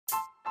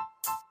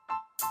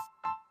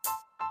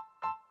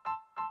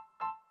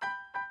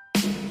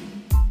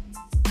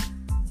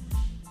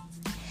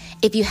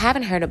If you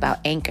haven't heard about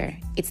Anchor,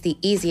 it's the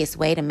easiest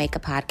way to make a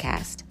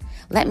podcast.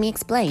 Let me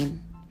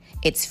explain.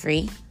 It's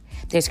free.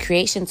 There's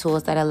creation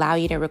tools that allow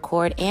you to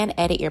record and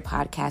edit your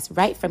podcast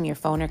right from your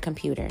phone or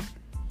computer.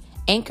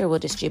 Anchor will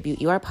distribute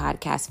your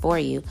podcast for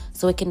you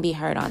so it can be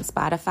heard on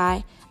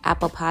Spotify,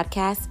 Apple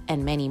Podcasts,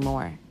 and many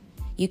more.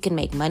 You can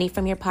make money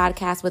from your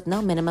podcast with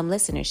no minimum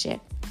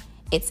listenership.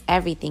 It's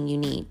everything you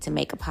need to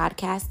make a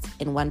podcast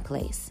in one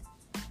place.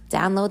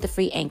 Download the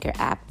free Anchor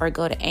app or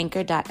go to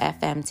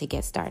anchor.fm to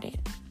get started.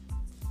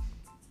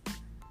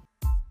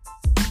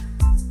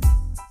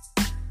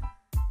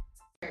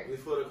 We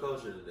for the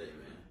culture today,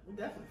 man. We're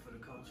definitely for the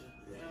culture.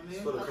 You know what I mean?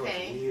 It's for the culture.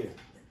 Okay. We here.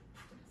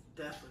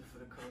 Definitely for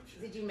the culture.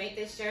 Did you make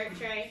this shirt,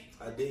 Trey?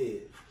 I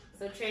did.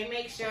 So Trey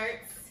makes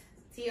shirts.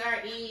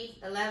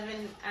 TRE11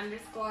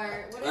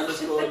 underscore. What is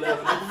Underscore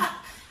 11.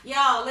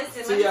 Y'all,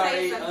 listen, let me tell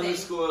you TRE something.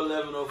 underscore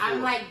 1104.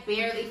 I'm like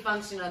barely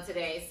functional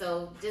today,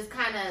 so just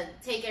kind of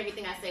take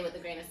everything I say with a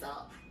grain of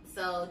salt.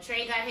 So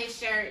Trey got his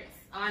shirts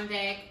on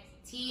deck.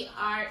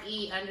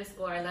 TRE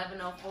underscore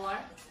 1104. Right.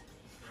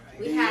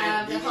 We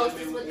have the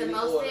hostess with the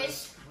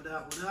mostest. What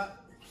up, what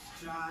up?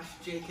 Josh,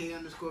 JK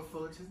underscore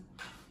Fullerton.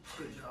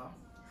 Good, y'all.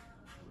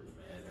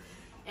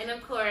 And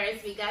of course,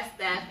 we got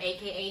Steph,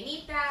 aka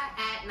Nita,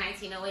 at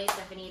 1908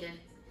 Stephanita.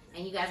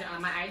 And you guys are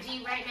on my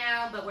IG right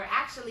now, but we're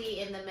actually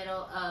in the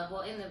middle of,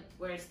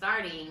 we're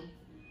starting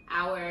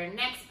our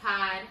next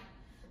pod,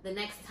 the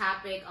next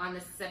topic on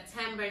the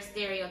September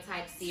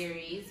Stereotype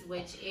series,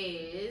 which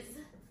is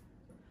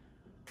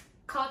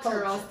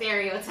cultural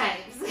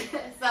stereotypes.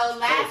 So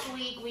last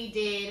week we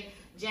did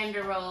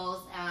gender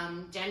roles,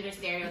 gender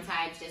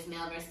stereotypes, just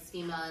male versus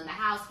female in the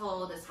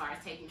household, as far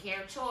as taking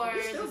care of chores.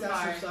 We still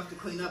got some stuff to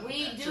clean up.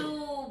 We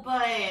do,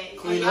 but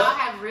Clean y'all up?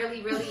 have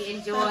really, really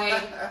enjoyed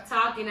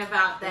talking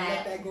about Don't let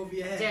that. that go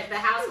via head. The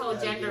household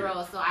Yeah, gender yeah.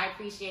 roles, so I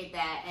appreciate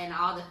that and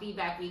all the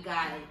feedback we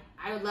got.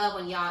 I would love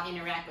when y'all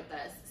interact with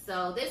us.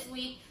 So this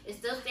week it's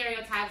still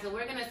stereotypes, so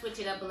we're gonna switch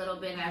it up a little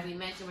bit. And as we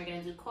mentioned, we're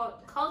gonna do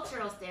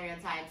cultural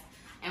stereotypes,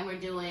 and we're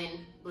doing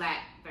black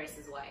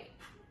versus white.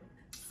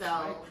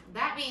 So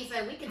that being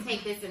said, we can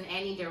take this in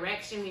any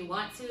direction we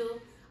want to.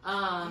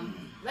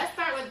 Let's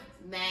start with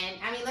men.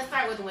 Let's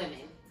start with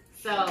women.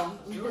 So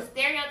the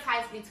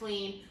stereotypes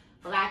between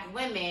black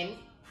women.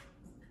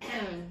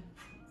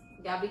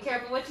 Y'all be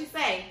careful what you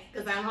say,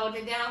 because I'm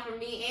holding it down for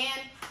me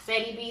and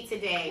Betty B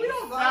today. We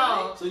don't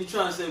violate. So you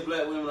trying to say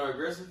black women are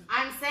aggressive?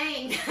 I'm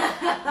saying,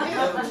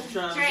 Yeah, what you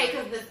trying to Trey, say?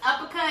 because this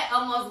uppercut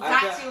almost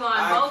got you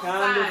on both I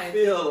kind of sides.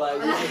 feel like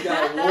we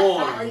got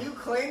Are warned. you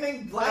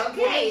claiming black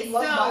Okay, women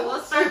love so violence?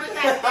 we'll start with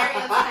that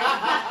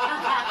stereotype.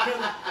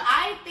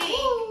 I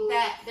think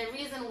that the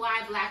reason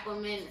why black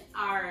women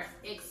are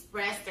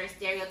expressed or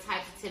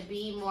stereotyped to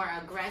be more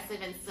aggressive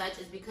and such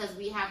is because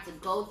we have to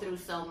go through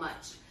so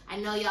much. I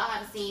know y'all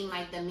have seen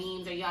like the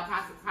memes, or y'all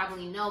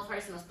probably know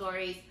personal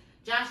stories.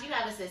 Josh, you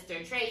have a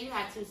sister. Trey, you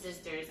have two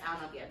sisters. I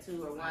don't know if you have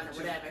two or one or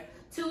whatever.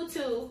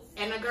 Two,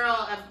 and a girl,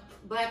 a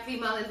black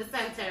female in the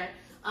center.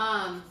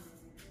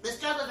 The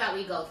struggles that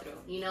we go through.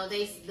 You know,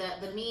 the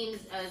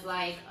memes is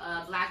like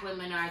black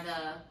women are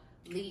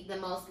the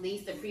most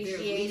least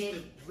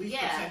appreciated. Least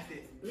protected.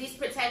 Least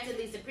protected,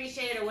 least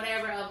appreciated, or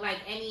whatever of like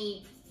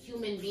any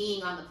human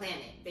being on the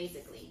planet,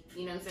 basically.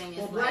 You know what I'm saying?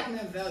 Well, It's black like,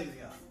 men value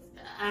y'all.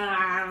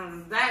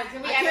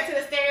 can we add it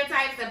to the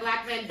stereotypes that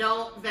black men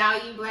don't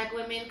value black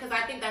women? Because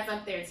I think that's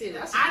up there too.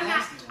 That's I'm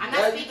nasty. not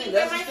That- you speaking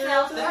think for that's a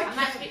myself. stereotype? I'm not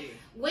That can't speaking.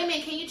 be.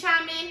 Women, can you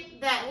chime in?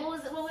 That what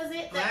was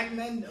it? Black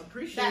men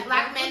appreciate That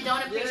black men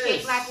don't appreciate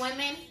Yes. black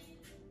women.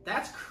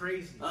 That's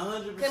crazy.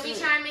 100%. Can we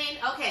chime in?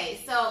 Okay,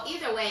 so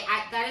either way,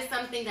 that is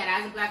something that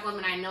as a black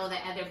woman, I know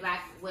that other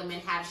black women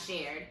have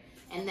shared,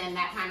 and then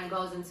that kind of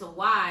goes into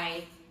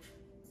why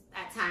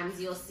at times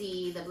you'll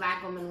see the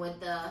black woman with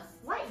the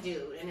white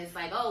dude, and it's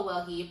like, oh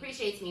well, he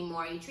appreciates me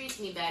more, he treats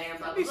me better,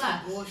 blah That'd be blah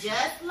some blah. bullshit.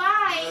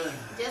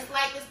 Just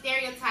like the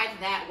stereotype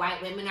that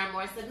white women are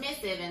more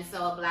submissive, and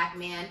so a black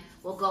man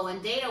will go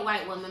and date a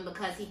white woman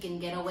because he can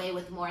get away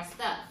with more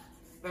stuff.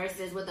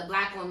 Versus with a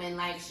black woman,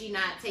 like she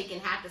not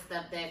taking half the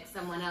stuff that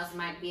someone else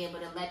might be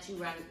able to let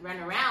you run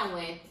around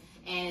with,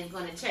 and is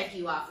going to check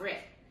you off rip.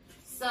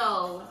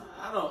 So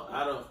I don't.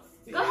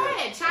 go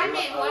ahead, chime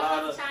in. Whoever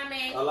wants to chime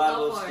in, A lot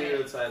go of those for it.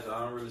 stereotypes I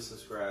don't really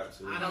subscribe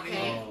to. I don't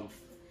Okay.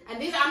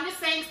 And these, I'm just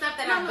saying stuff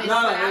that I've been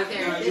No, put out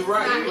there. no, This you're is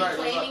right, not you're me right.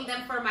 claiming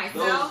them for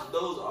myself.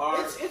 Those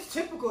are. It's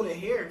typical to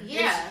hear.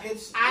 Yeah,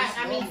 It's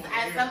I mean, normal to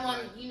as hear, someone,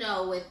 but you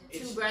know, with two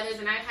it's- brothers,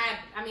 and I've had,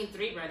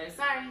 3 brothers.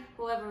 Sorry,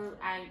 whoever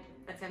I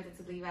attempted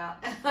to leave out.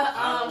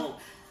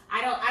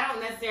 I don't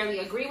necessarily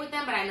agree with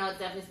them, but I know it's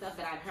definitely stuff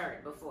that I've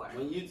heard before.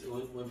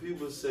 When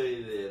people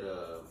say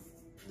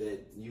that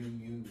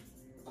you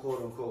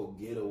quote unquote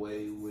get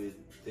away with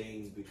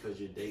things because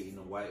you're dating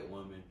a white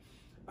woman,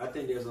 I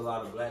think there's a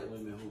lot of black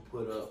women who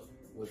put up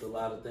with a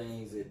lot of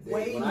things that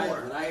Way when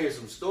more. I hear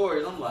some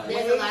stories, I'm like,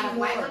 There's a lot of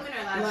white women or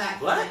a lot of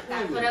black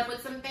that women put up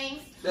with some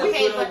things. That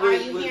Okay, put but up are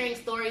with- you hearing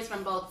stories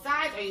from both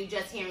sides, or are you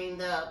just hearing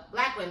the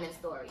black women's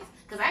stories?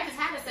 Because I just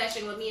had a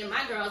session with me and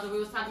my girls where we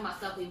was talking about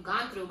stuff we've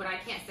gone through, but I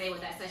can't say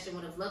what that session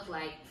would have looked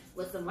like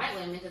with some white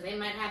women because they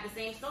might have the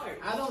same story.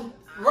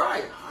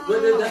 Right,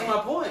 but that's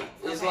my point.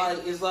 It's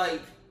Okay.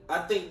 like I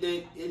think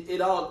that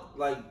it all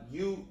like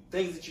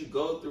things that you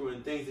go through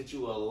and things that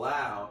you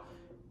allow.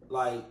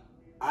 Like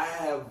I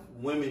have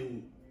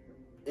women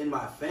in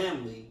my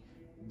family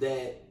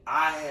that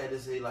I had to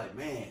say like,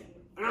 man,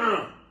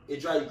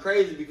 it drives you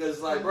crazy because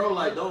it's like, bro,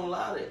 like don't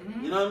allow that.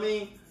 You know what I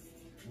mean?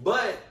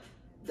 But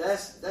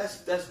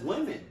that's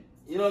women.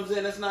 You know what I'm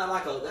saying? That's not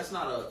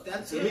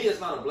to me. It's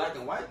not a black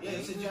and white thing. Yeah,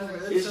 it's a general.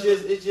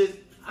 It's just.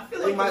 I feel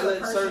They like might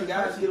there's let a certain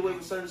guys person- get away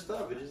with certain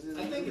stuff. It just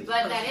I think it's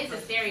But that is a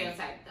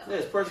stereotype, though. Yeah,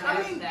 it's personal.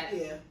 I mean, that,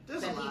 yeah,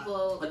 there's a that lot.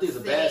 people I think it's a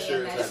bad say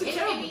and that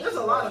stereotype. it can be. There's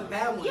a lot of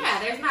bad ones. Yeah,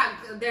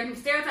 their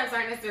stereotypes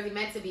aren't necessarily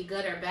meant to be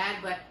good or bad,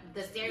 but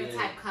the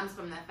stereotype comes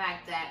from the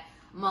fact that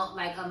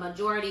like a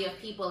majority of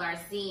people are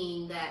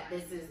seeing that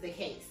this is the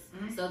case.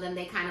 So then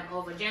they kind of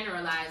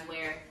overgeneralize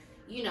where,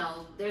 you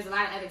know, there's a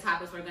lot of other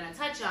topics we're going to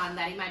touch on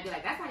that you might be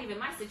like, that's not even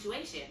my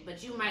situation.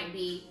 But you might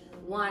be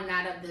one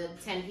out of the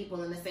 10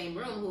 people in the same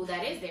room who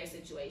that is their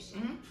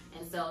situation.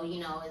 And so, you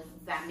know,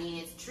 does that mean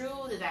it's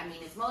true? Does that mean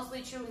it's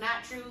mostly true,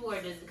 not true? Or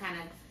does it kind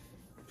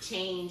of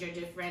change or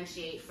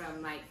differentiate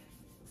from like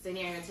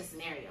scenario to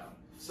scenario?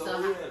 So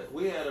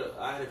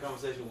I had a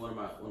conversation with one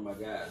of my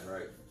guys,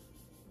 right?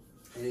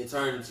 And it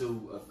turned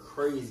into a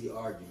crazy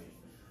argument.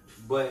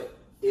 But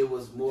it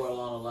was more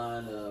along the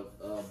line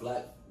of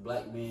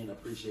black men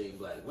appreciating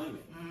black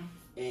women.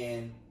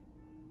 And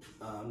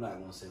I'm not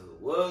gonna say who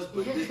it was,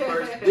 but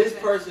this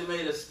person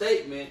made a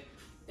statement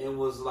and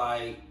was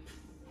like,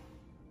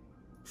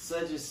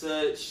 such and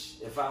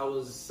such, if I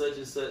was such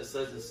and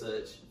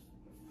such,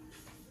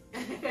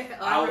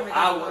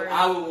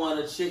 I would want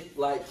a chick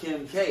like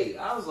Kim K.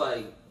 I was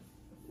like,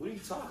 what are you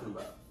talking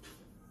about?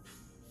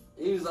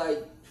 He was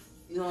like,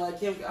 you know, like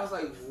Kim K. I was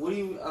like, what do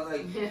you? I was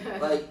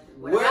like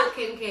what about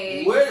Kim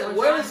K?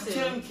 Where does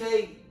Kim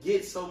K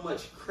get so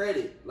much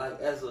credit? Like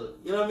as a,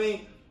 you know what I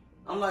mean?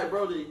 I'm like,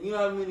 bro, you know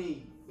how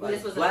many? Like,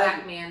 this was a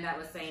black man that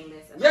was saying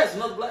this. Yes,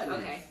 another black man.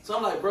 Okay. So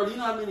I'm like, bro, do you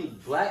know how many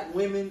black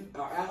women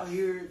are out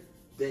here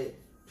that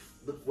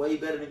look way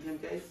better than Kim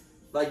K?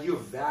 Like you're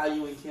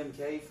valuing Kim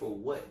K for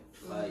what?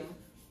 Like,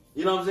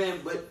 you know what I'm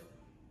saying? But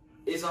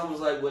it's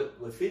almost like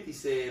what 50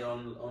 said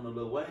on the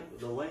Lil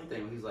Wayne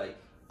thing. He's like,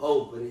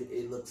 oh, but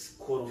it looks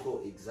quote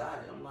unquote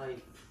exotic. I'm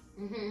like,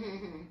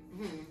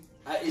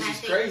 it's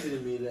just crazy to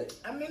me that.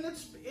 I mean,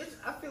 it's.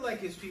 I feel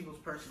like it's people's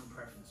personal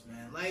preference,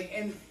 man. Like,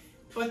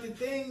 but the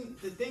thing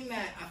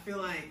that I feel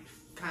like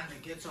kind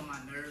of gets on my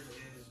nerves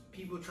is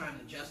people trying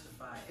to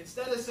justify it.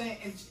 Instead of saying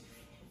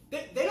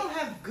they don't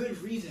have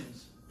good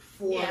reasons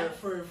for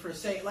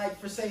saying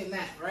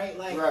that, right?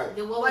 Like, What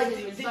was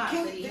his response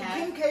that he did had?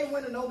 Kim K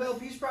win a Nobel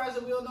Peace Prize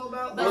that we all know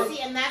about? But see,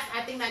 and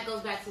I think that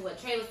goes back to what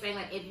Trey was saying.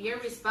 Like, if your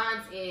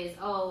response is,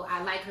 "Oh,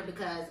 I like her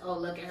because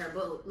look at her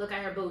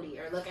booty,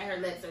 or look at her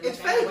lips, or look It's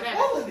at her fake, whatever."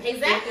 all of it.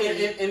 Exactly.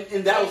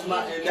 And that was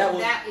my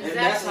exactly.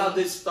 that's how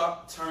this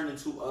turned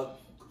into a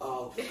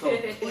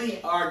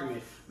complete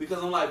argument,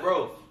 because I'm like,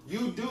 bro,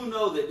 you do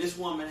know that this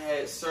woman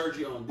had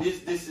surgery on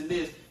this, and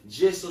this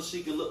just so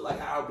she could look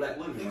like our black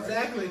women, right?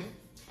 Exactly.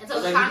 And so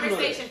the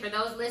conversation for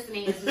those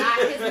listening is not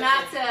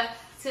to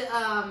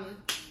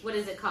what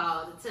is it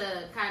called?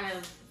 To kind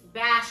of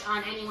bash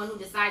on anyone who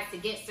decides to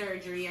get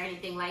surgery or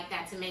anything like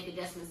that to make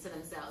adjustments to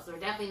themselves. We're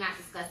definitely not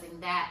discussing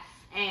that,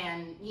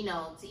 and you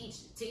know, to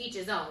each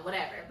his own,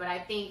 whatever. But I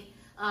think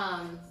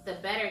the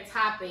better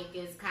topic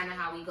is kind of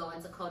how we go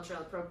into cultural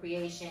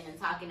appropriation and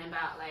talking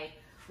about like,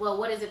 well,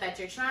 what is it that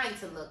you're trying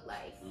to look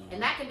like? And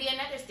that can be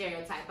another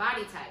stereotype,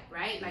 body type,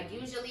 right? Like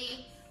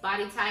usually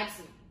body types,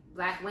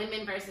 black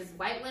women versus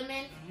white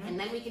women, and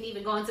then we can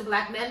even go into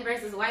black men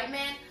versus white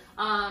men.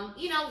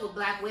 You know,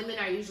 black women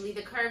are usually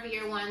the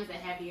curvier ones, the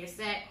heavier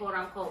set, quote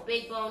unquote,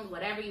 big boned,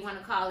 whatever you want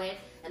to call it.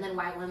 And then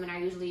white women are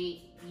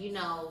usually, you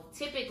know,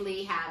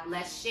 typically have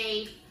less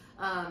shape,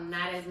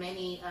 not as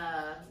many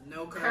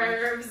no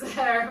curves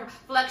or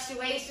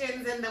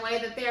fluctuations in the way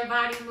that their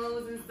body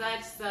moves and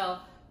such. So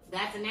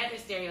that's another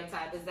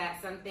stereotype. Is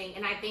that something?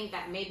 And I think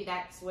that maybe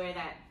that's where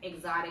that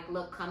exotic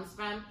look comes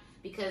from,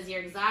 because you're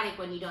exotic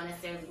when you don't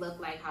necessarily look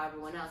like how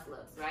everyone else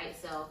looks, right?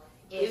 So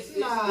it's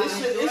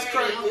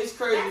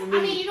crazy to me.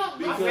 I mean, you don't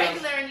look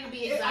regular and you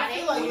be exotic. I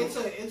feel like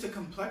it's a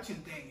complexion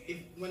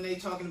thing. When they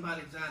talking about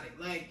exotic,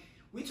 like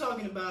we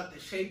talking about the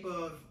shape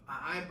of an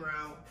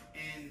eyebrow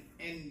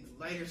and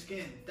lighter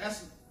skin.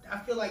 I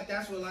feel like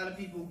that's where a lot of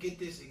people get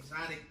this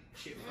exotic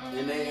shit from.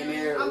 And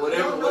they're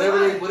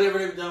whatever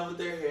they've done with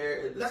their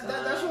hair at the time.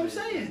 That's what I'm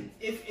saying.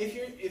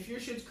 If your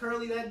shit's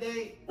curly that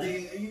day,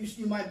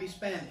 you might be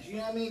Spanish. You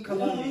know what I mean?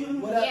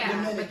 Colombian, whatever. Yeah,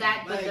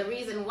 Dominican. but the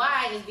reason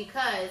why is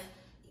because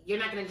you're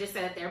not going to just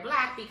say that they're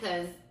black,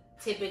 because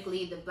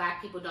typically the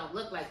black people don't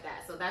look like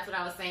that. So that's what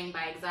I was saying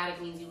by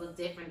exotic means you look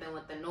different than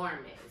what the norm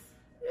is.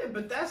 Yeah,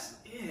 but that's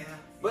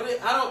But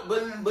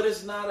But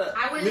it's not a.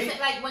 I wouldn't say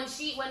like when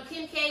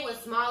Kim K was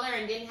smaller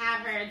and didn't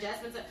have her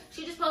adjustments.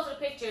 She just posted a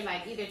picture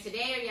like either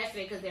today or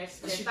yesterday because they're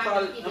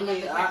probably. I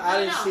mean, I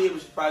didn't see it,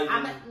 but she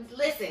probably.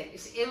 Listen,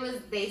 it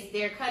was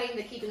they're cutting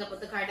the Keeping Up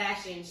with the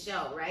Kardashians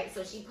show, right?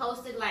 So she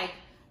posted like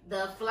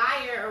the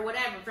flyer or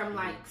whatever from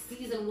like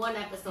season 1,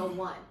 episode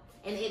 1,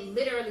 and it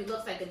literally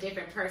looks like a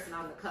different person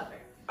on the cover.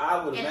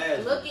 I would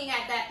imagine. Looking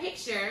at that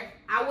picture,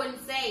 I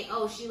wouldn't say,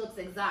 oh, she looks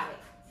exotic.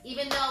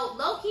 Even though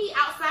low-key,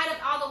 outside of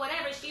all the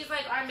whatever, she's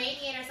like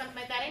Armenian or something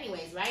like that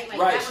anyways, right? Like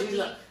right, that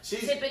would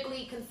she's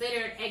typically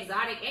considered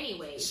exotic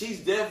anyways. She's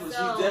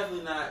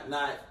definitely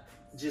not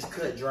just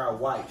cut dry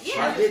white. Yeah.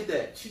 So I get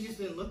that. She just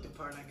didn't look the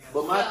part, I guess.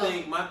 But my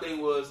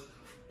thing was,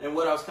 and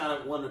what I was kind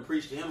of wanting to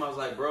preach to him, I was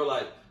like, bro,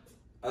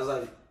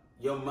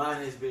 your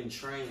mind has been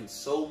trained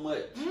so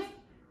much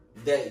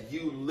that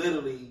you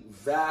literally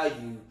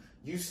value.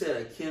 You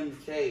said a Kim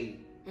K.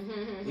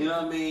 You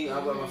know what I mean?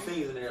 I got my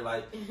fingers in there,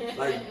 like.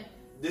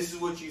 This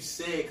is what you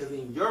said, because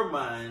in your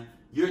mind,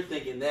 you're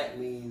thinking that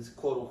means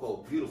quote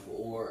unquote beautiful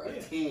or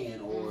a 10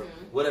 or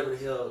whatever the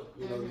hell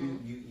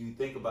you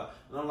think about.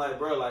 And I'm like,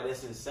 bro, like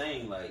that's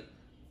insane. Like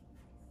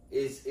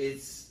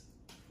it's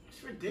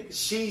ridiculous.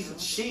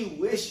 She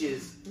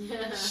wishes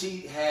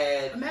she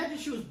had. Imagine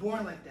she was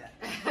born like that.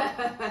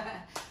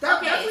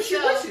 That's what she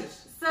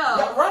wishes. So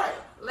yeah, right.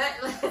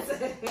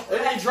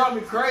 It drove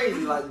me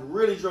crazy. Like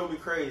really drove me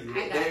crazy.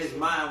 That his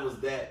mind was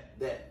that.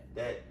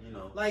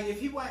 Like if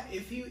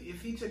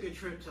he took a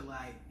trip to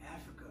like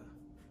Africa,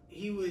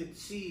 he would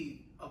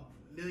see a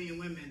million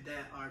women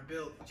that are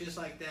built just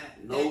like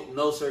that.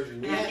 No surgery.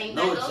 And I think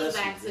that goes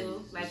back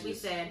to, like we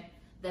said,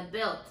 the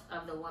built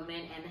of the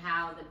woman and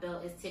how the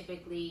built is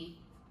typically,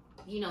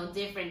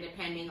 different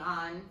depending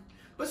on.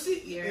 But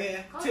see,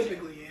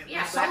 typically,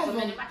 yeah. Black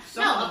women.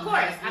 No, of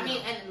course. I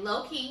mean, and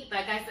low key,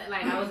 like I said,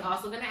 like I was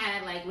also gonna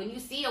add, like when you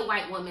see a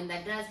white woman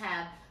that does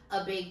have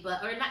a big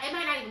butt, or not, it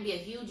might not even be a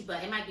huge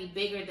butt. It might be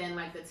bigger than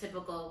like the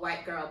typical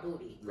white girl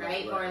booty,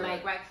 right?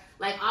 Like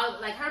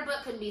her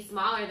butt could be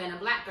smaller than a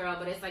black girl,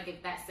 but it's like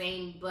if that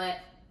same butt.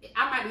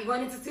 I might be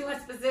going into too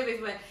much specifics,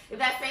 but if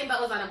that same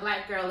butt was on a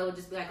black girl, it would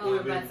just be like, oh,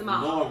 her butt's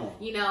small, normal.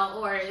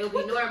 Or it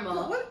would be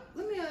normal.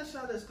 Let me ask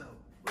y'all this though.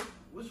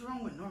 What's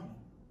wrong with normal?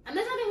 And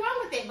there's nothing wrong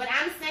with it, but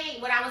I'm saying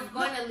what I was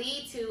going to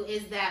lead to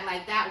is that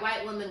like that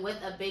white woman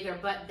with a bigger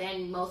butt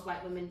than most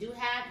white women do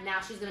have, now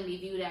she's going to be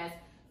viewed as.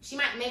 She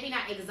might maybe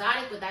not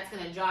exotic, but that's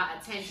gonna draw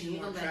attention.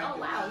 You're gonna be like, oh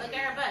wow, look at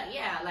her butt.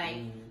 Yeah, like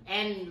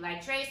and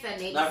like Trey said,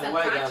 maybe not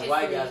subconsciously.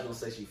 White guys gonna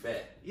say she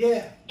fat.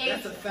 Yeah,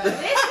 that's a fact.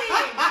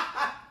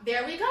 Listen,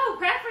 there we go.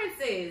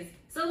 Preferences.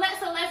 So let's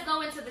go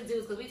into the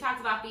dudes because we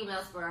talked about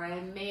females for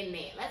a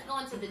minute. Let's go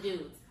into the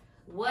dudes.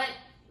 What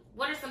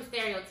are some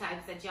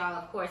stereotypes that y'all,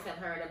 of course, have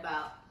heard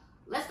about?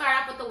 Let's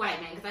start off with the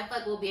white man because I feel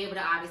like we'll be able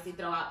to obviously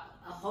throw out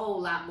a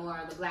whole lot more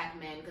of the black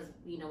men because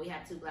we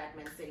have 2 black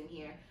men sitting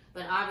here.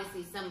 But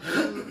obviously some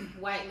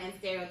white men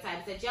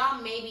stereotypes that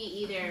y'all maybe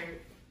either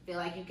feel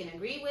like you can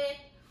agree with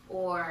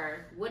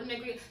or wouldn't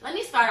agree. Let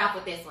me start off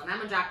with this one. I'm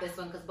going to drop this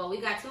one because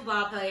we got 2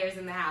 ball players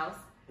in the house.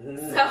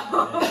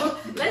 So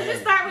let's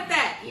just start with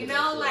that.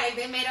 Like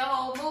they made a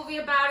whole movie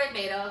about it,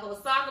 made a whole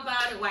song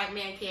about it. White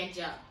man can't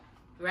jump.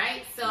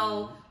 Right?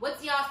 So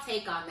what's y'all's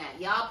take on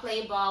that? Y'all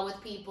play ball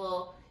with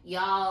people.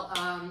 Y'all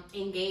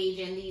engage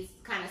in these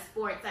kind of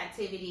sports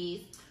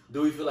activities.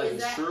 Do we feel like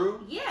it's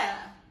true?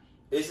 Yeah.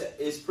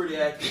 It's pretty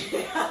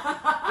accurate.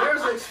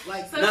 Trey's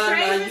response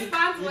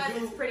was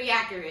it's pretty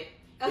accurate.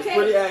 Okay. It's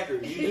pretty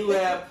accurate. You do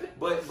have,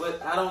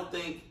 but I don't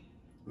think,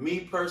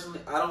 me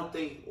personally, I don't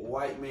think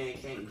white man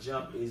can't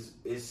jump is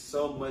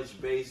so much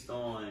based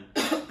on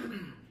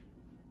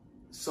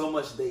so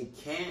much they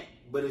can't,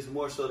 but it's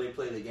more so they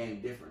play the game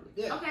differently.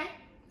 Yeah. Okay.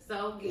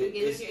 So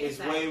it's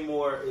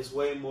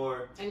way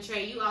more. And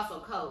Trey, you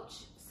also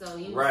coach, so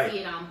you see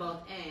it on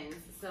both ends.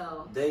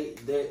 So they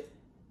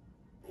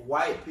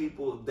white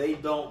people they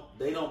don't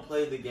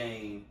play the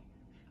game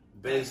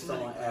based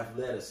on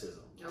athleticism.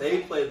 Okay.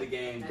 They play the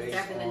game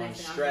based on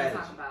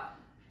strategy.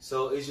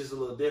 So it's just a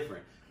little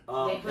different.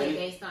 They play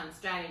based on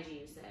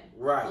strategy, you said.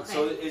 Right. Okay.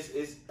 So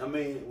it's I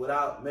mean,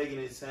 without making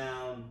it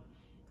sound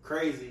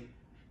crazy,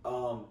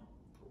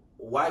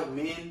 white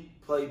men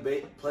play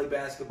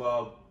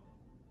basketball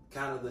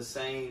kind of the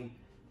same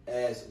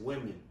as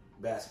women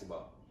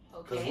basketball.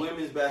 Because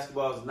women's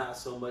basketball is not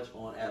so much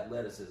on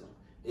athleticism.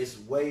 It's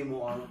way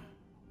more on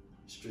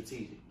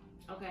strategic.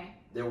 Okay.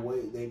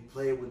 They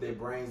play with their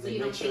brains. So you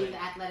don't think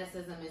the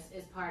athleticism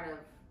is part of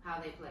how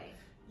they play?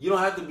 You don't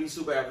have to be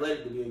super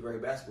athletic to be a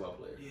great basketball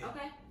player. Yeah.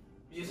 Okay.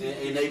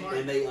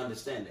 And they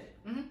understand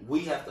that. Mm-hmm.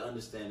 We have to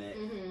understand that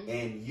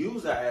and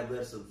use our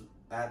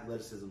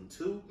athleticism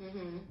too.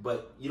 Mm-hmm.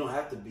 But you don't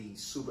have to be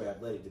super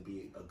athletic to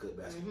be a good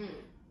basketball player.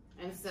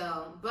 And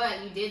so,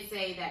 but you did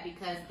say that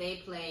because they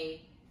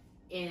play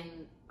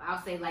in,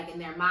 I'll say like in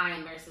their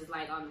mind versus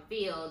like on the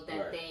field,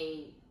 that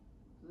they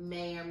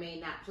may or may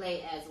not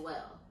play as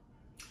well.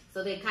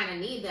 So they kind of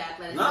need the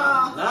athleticism.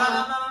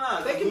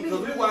 No. They can be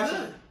really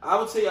good. I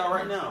would tell y'all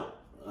right now.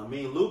 I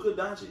mean, Luka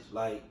Doncic,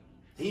 like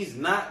He's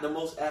not the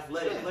most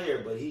athletic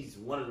player, but he's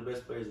one of the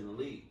best players in the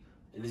league.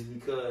 And it's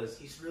because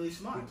he's really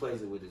smart. He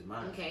plays it with his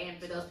mind. Okay, and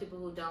for those people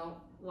who don't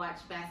watch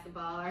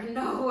basketball or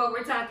know what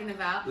we're talking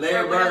about,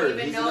 Larry or Bird, don't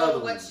even know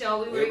what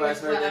show we were Everybody's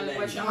heard that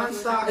name. John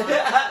Stockton.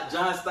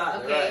 John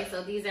Stockton. Okay, right.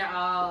 so these are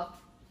all.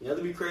 You have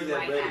to be crazy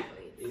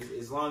athletes.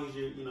 As long as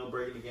you're,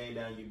 breaking the game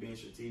down, you're being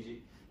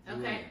strategic.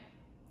 Okay.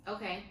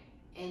 Okay.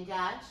 And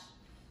Josh?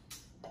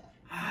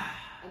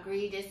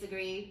 Agree,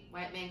 disagree?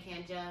 White man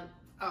can't jump.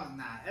 Oh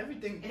nah,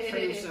 everything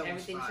Trey said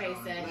was spot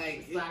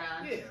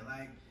on. Yeah,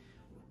 like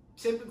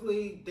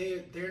typically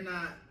they're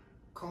not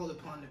called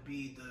upon to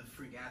be the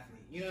freak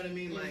athlete. You know what I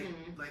mean? Like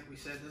we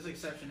said, there's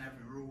exception to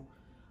every rule.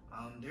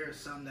 There are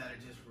some that are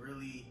just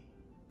really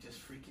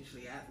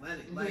freakishly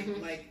athletic.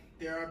 Like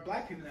there are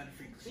black people that are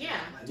freakishly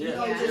athletic.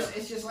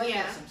 It's just like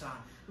that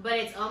sometimes. But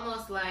it's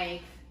almost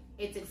like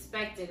it's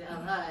expected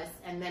of us,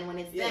 and then when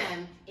it's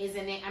them,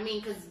 isn't it? I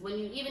mean, because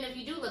even if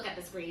you do look at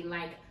the screen,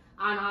 like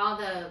on all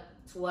the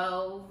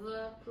 12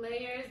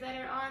 players that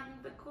are on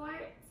the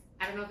court,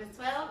 I don't know if it's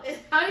 12.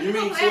 How many you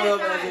mean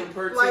 12 as in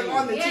per team? Like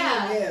on the team,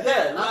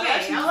 Yeah. No,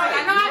 okay, right. I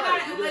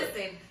got it.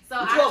 Listen, so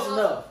you're close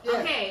enough.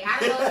 Okay,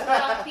 out of those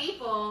 12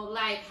 people,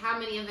 like how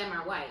many of them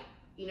are white?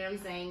 You know what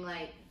I'm saying?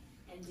 Like,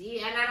 and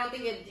I don't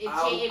think it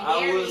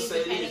varies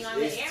depending on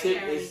the area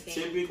or anything. It's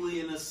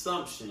typically an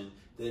assumption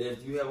that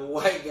if you have a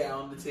white guy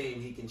on the team,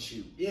 he can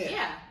shoot.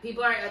 Yeah.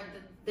 People are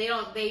they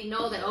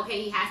know that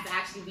okay, he has to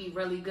actually be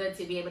really good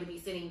to be able to be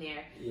sitting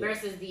there.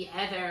 Versus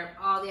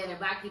all the other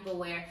black people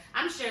where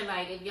I'm sure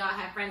like if y'all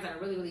have friends that are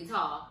really really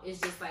tall, it's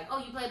just like oh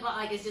you play ball,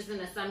 like it's just an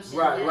assumption.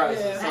 Right.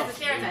 That's a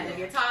stereotype. If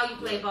you're tall, you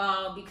play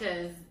ball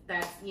because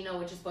that's what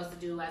you're supposed to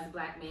do as a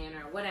black man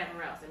or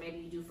whatever else, or maybe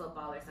you do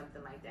football or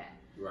something like that.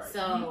 Right.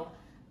 So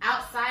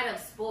outside of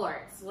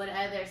sports, what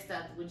other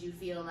stuff would you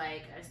feel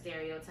like are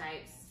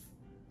stereotypes?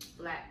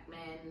 Black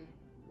men,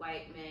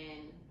 white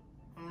men.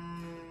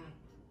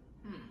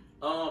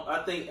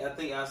 I think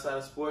outside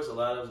of sports, a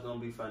lot of it's gonna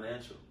be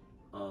financial.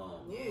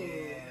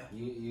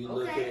 You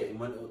look at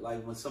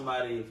when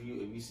somebody, if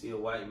you see a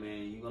white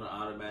man, you're gonna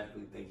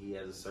automatically think he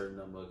has a certain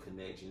number of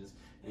connections,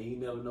 and you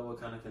never know what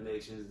kind of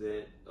connections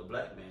that a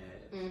black man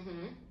has.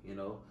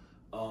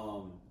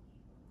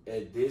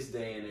 At this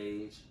day and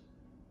age,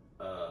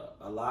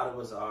 a lot of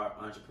us are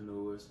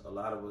entrepreneurs. A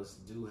lot of us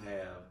do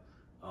have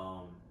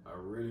a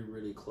really,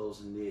 really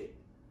close knit,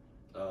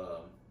 I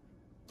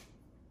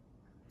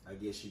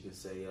guess you can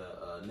say,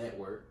 a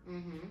network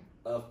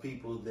of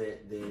people that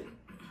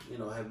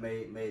have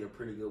made a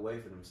pretty good way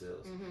for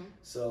themselves.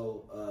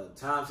 So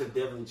times have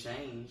definitely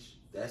changed.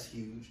 That's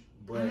huge.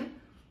 But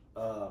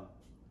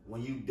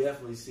when you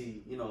definitely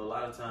see, a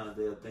lot of times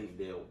they'll think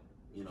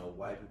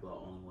white people are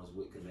the only ones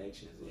with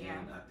connections,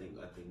 and I think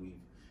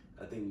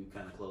we've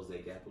kind of closed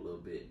that gap a little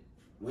bit.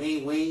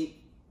 We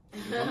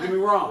don't get me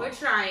wrong. We're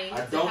trying.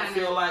 I don't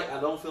feel like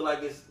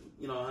it's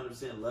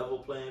 100% level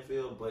playing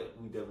field, but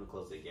we definitely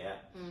closed the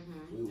gap.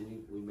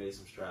 We made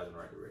some strides in the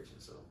right direction.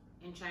 So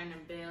and trying to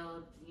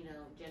build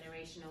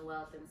generational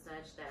wealth and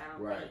such that I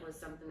don't think was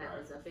something that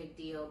was a big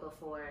deal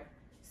before.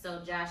 So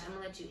Josh, I'm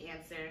gonna let you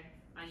answer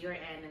on your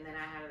end, and then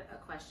I have a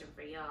question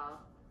for y'all.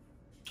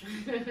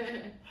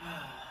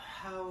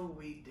 How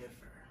we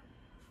differ.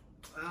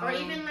 Or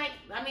even like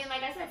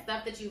I said,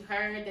 stuff that you've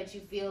heard that you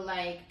feel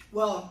like.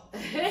 Well,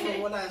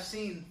 from what I've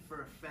seen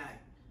for a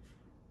fact,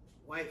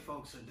 white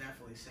folks are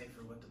definitely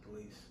safer with the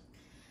police.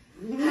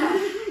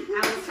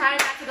 I was trying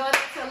not to go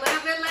to a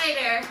little bit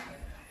later.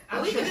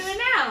 But we can do it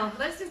now.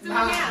 Let's just do it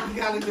now. We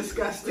gotta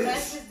discuss this.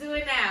 Let's just do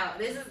it now.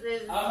 This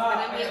is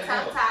gonna be a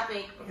tough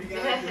topic.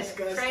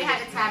 Trey had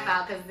to tap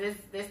out because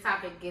this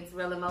topic gets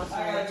real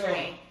emotional with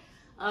Trey.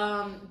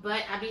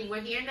 But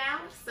we're here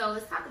now, so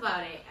let's talk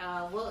about it.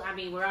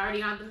 We're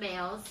already on the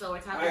males, so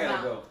we're talking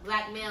about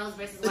black males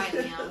versus white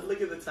males.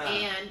 Look at the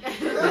time.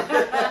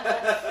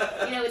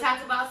 And we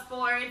talked about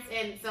sports,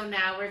 and so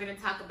now we're gonna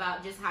talk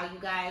about just how you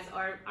guys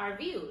are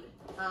viewed.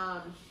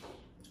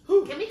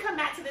 Can we come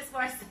back to this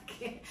for a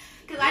second?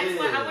 Because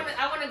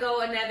I want to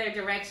go another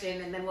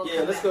direction, and then we'll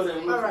come let's back go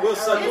there. We'll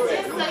circle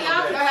back. So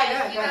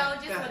y'all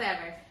can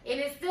whatever. It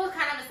is still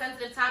kind of a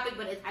sensitive topic,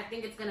 but I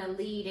think it's going to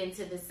lead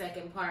into the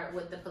second part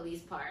with the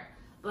police part.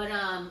 But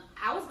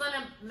I was going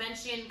to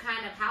mention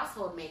kind of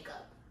household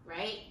makeup,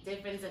 right?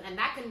 Difference, and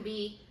that can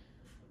be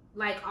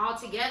like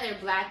altogether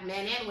black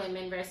men and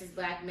women versus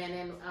black men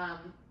and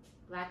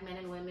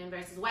women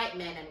versus white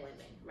men and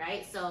women,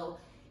 right? So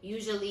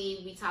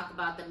usually we talk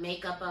about the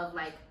makeup of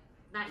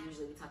not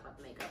usually we talk about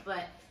the makeup,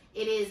 but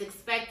it is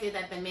expected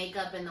that the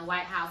makeup in the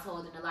white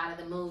household in a lot of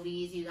the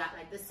movies, you got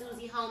like the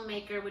Susie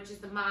homemaker, which is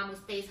the mom who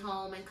stays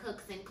home and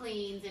cooks and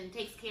cleans and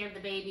takes care of the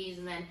babies,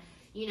 and then,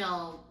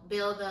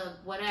 Bill the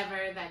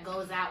whatever that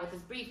goes out with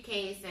his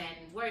briefcase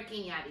and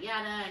working, yada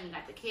yada, and you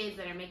got the kids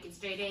that are making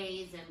straight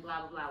A's and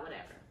blah, blah, blah,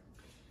 whatever.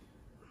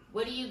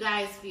 What do you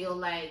guys feel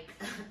like?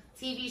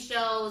 TV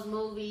shows,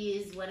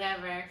 movies,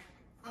 whatever,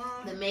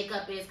 the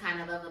makeup is kind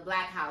of a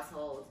black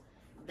household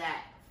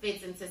that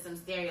fits into some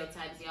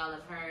stereotypes y'all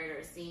have heard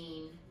or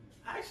seen.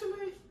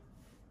 Actually,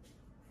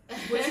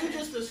 what you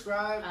just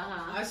described,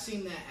 Uh-huh. I've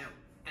seen that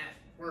at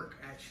work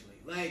actually.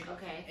 Like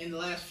Okay. in the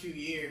last few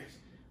years.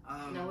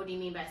 Now, what do you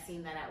mean by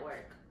seeing that at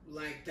work?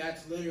 Like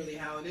that's literally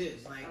how it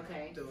is. Like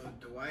Okay.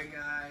 the white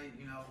guy,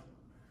 you know,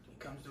 he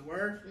comes to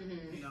work.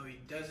 Mm-hmm. You know, he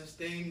does his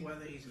thing,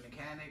 whether he's a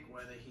mechanic,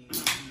 whether he's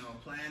a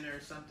planner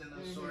or something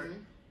of the sort,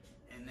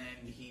 and then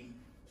he's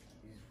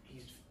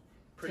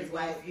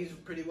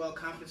pretty well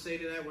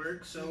compensated at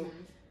work. So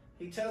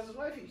he tells his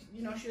wife,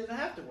 she doesn't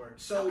have to work.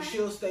 So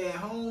she'll stay at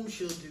home.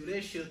 She'll do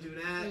this. She'll do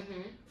that.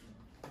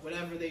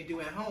 Whatever they do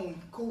at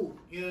home, cool.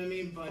 You know what I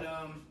mean? But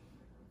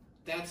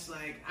that's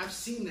like I've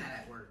seen that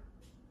at work.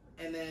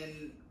 And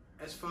then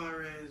as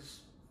far as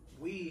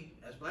we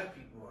as black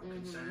people are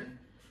concerned,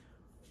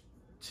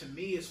 to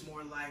me it's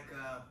more like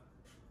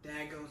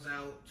dad goes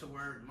out to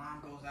work,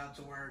 mom goes out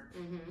to work,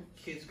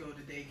 kids go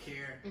to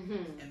daycare,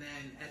 and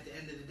then at the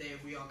end of the day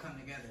we all come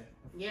together.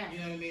 Yeah. You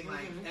know what I mean?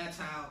 Like that's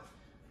how.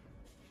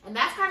 And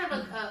that's kind of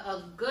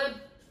a good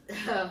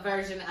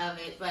version of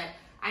it, but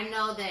I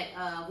know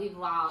that we've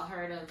all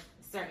heard of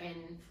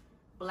certain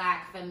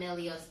black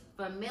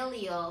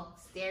familial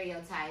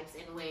stereotypes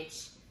in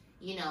which,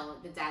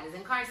 the dad is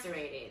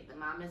incarcerated, the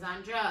mom is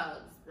on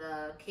drugs,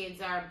 the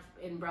kids are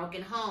in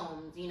broken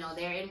homes,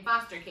 they're in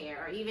foster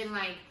care, or even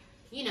like,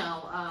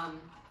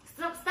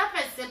 stuff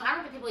as simple. I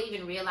don't think people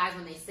even realize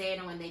when they say it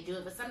or when they do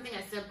it, but something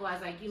as simple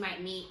as like you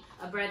might meet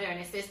a brother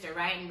and a sister,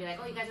 right? And be like,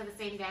 oh, you guys have the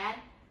same dad?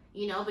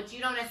 But you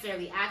don't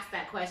necessarily ask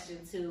that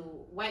question to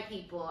white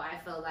people. I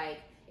feel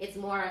like it's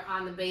more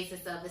on the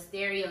basis of the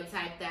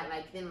stereotype that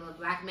like, the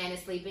black man is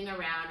sleeping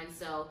around, and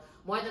so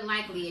more than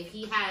likely if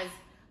he has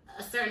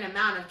a certain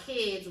amount of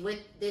kids with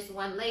this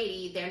one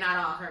lady, they're not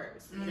all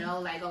hers.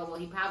 Like, oh, well,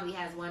 he probably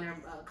has one or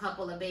a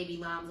couple of baby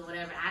moms or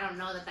whatever. I don't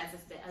know that that's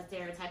a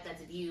stereotype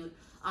that's viewed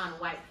on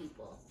white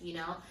people,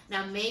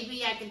 Now,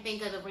 maybe I can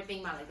think of, if we're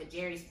thinking about like the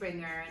Jerry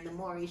Springer and the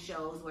Maury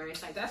shows where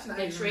it's like that's not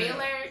the even trailer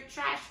real.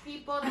 trash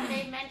people that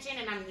they mention,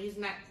 and I'm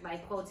using that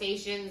like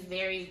quotations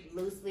very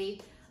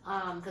loosely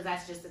because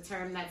that's just a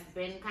term that's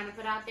been kind of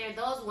put out there.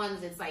 Those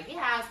ones, it's like,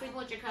 yeah, I was sleeping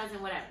with your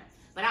cousin, whatever.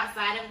 But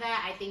outside of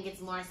that, I think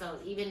it's more so,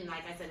 even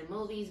like I said, in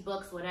movies,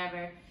 books,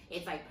 whatever,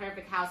 it's like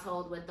perfect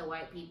household with the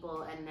white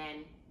people, and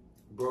then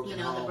the broken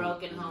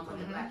home with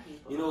the black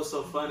people. What's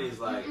so funny is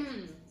like,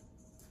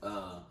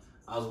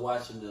 I was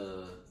watching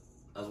a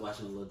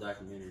little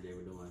documentary they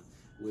were doing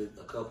with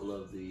a couple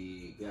of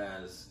the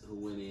guys who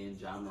went in,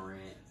 John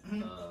Morant,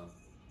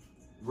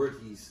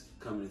 rookies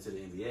coming into the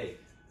NBA,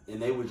 and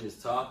they were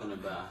just talking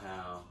about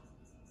how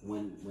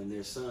when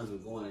their sons were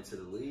going into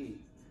the league,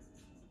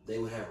 they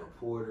would have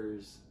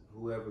reporters,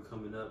 whoever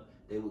coming up,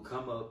 they would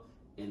come up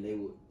and they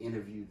would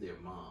interview their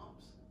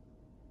moms.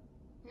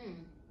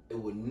 It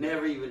would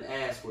never even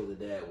ask where the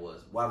dad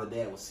was, while the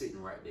dad was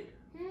sitting right there.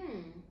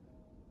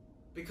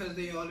 Because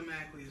they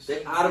automatically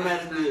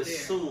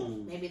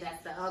assume. Maybe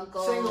that's the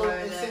uncle.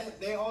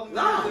 They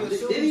automatically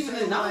assume. They didn't even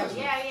acknowledge.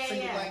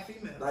 Yeah. Black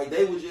female. Like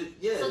they would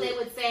just, So they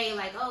would say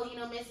like, oh,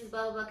 Mrs.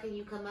 Blah blah, can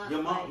you come up?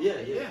 Your mom,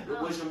 like,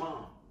 Where's your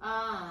mom?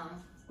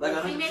 Like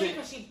 100%. Maybe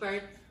because she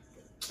birthed.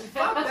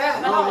 Fuck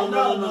that.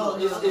 No.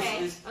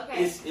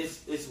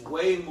 It's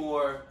way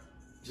more,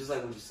 just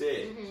like what you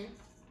said.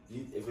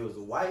 If it was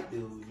a white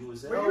dude, you would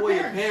say, "Oh, where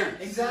your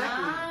parents?"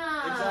 Exactly.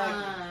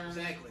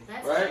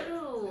 That's right?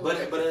 true.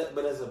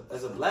 But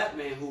as a black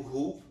man who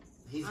hoop,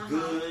 he's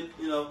good.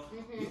 You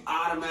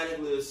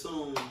automatically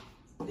assume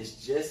it's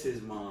just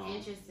his mom.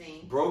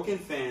 Interesting. Broken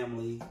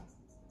family.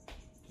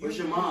 Where's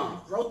your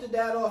mom? Wrote the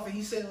dad off, and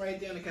he's sitting right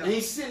there on the couch. And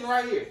he's sitting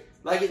right here.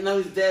 Like, his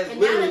dad's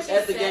literally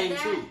at the game,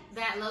 too.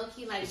 That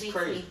low-key, makes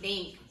crazy. me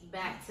think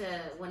back to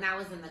when I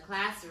was in the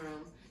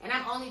classroom. And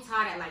I'm only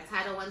taught at,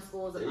 Title I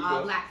schools with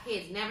all black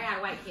kids. Never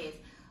had white kids.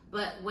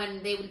 But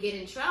when they would get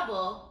in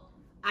trouble,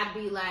 I'd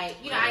be like,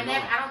 I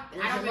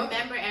don't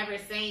remember ever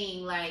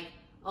saying,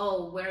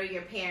 oh, where are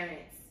your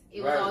parents?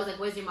 It was always like,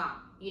 where's your mom?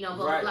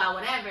 Blah, blah,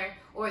 whatever.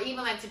 Or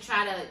even, to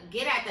try to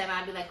get at them,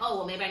 I'd be like, oh,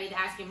 well, maybe I need to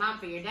ask your mom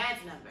for your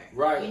dad's number.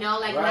 Right.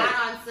 Not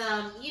on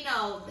some,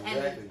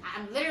 and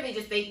I'm literally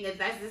just thinking that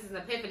this is an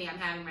epiphany I'm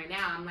having right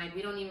now. I'm like,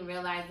 we don't even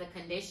realize the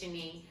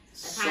conditioning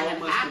that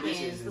kind of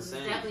happens. Because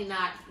it's definitely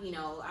not,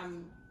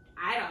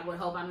 I would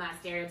hope I'm not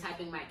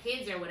stereotyping my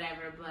kids or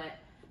whatever, but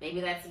maybe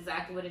that's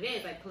exactly what it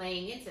is,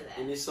 playing into that.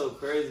 And it's so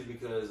crazy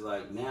because,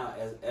 now,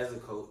 as a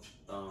coach,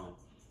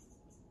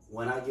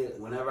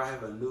 whenever I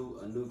have a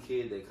new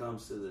kid that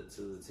comes to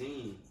the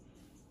team,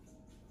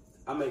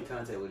 I make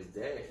contact with his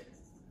dad.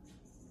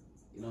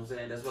 You know what I'm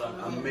saying? That's what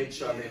I make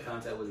sure I make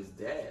contact with his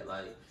dad.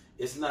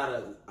 It's not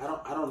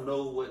I don't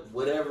know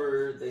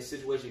whatever their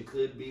situation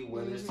could be,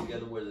 whether it's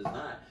together, whether it's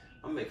not.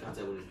 I'm gonna make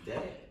contact with his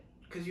dad.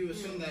 Because you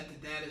assume that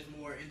the dad is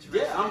more interested.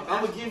 Yeah, I'm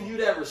gonna give you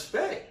that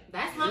respect.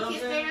 That's monkey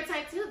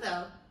stereotype too,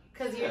 though.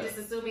 Because you're just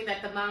assuming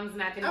that the mom's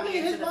not going to be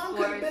into the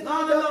sports.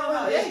 No.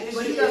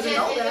 But he doesn't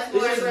know that.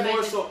 It's just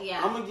more so.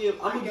 I'm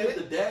gonna give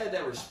the dad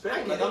that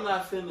respect. I'm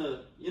not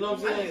finna. You know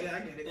what I'm saying? I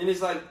get it. And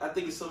it's I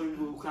think it's some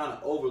people who kind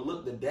of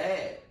overlook the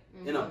dad.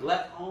 In a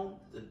black home,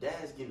 the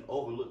dad's getting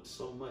overlooked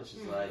so much.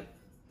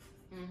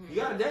 It's You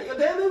got a dad? Your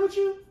dad live with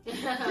you?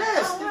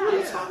 Yes. Oh, wow. What are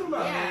you talking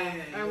about?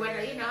 Yeah. Or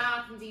whether, you know,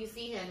 how often do you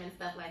see him and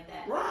stuff like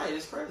that? Right.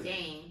 It's crazy.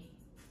 Dang.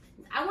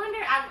 I wonder,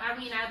 I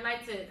mean, I'd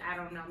like to, I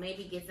don't know,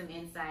 maybe get some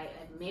insight.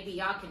 Maybe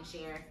y'all can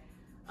share.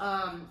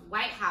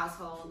 White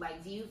household,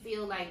 like, do you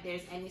feel like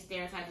there's any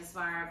stereotypes as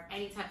far as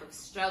any type of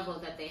struggle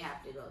that they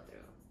have to go through?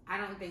 I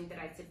don't think that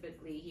I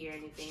typically hear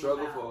anything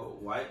Struggle about. for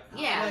white?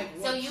 Yeah.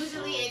 Like, So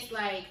usually it's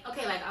like,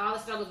 okay, like all the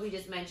struggles we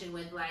just mentioned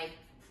with like,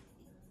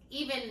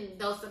 even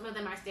though some of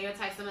them are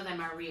stereotypes, some of them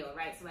are real,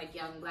 right? So like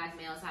young black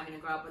males having to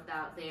grow up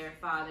without their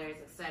fathers,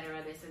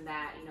 etc., this and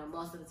that. You know,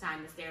 most of the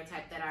time the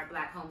stereotype that our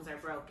black homes are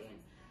broken.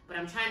 But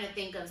I'm trying to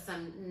think of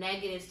some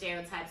negative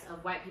stereotypes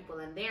of white people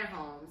in their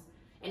homes.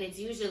 And it's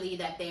usually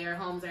that their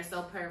homes are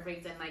so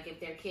perfect, and like if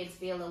their kids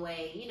feel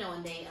away, you know,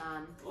 and they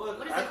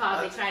what is it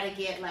called? They try to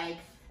get like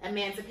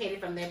emancipated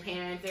from their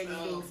parents, or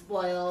being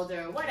spoiled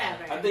or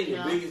whatever. I think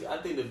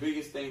the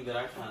biggest thing that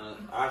I've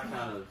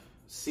kind of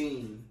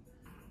seen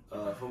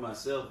for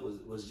myself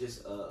was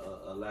just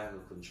a lack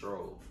of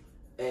control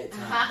at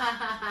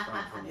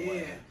times from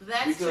yeah,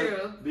 that's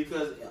true.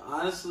 Because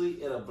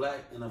honestly, in a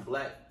black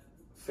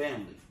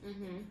family,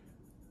 mm-hmm.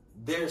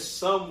 there's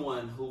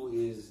someone who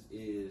is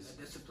a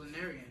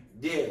disciplinarian.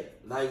 Yeah,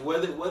 like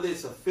whether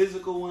it's a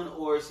physical one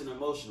or it's an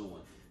emotional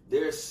one,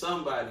 there's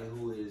somebody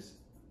who is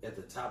at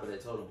the top of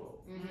that totem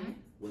pole. Mm-hmm.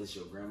 Whether it's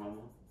your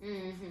grandmama,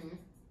 mm-hmm.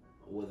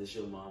 whether it's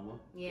your mama,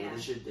 yeah. whether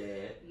it's your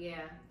dad,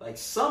 yeah. Like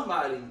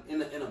somebody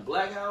in a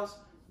black house,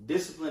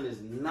 discipline is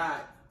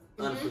not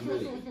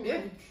unfamiliar.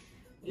 Yeah,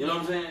 You know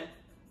what I'm saying?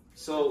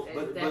 So,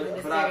 but I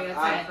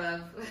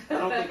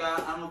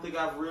don't think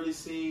I've really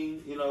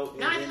seen, you know.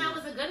 No, I think that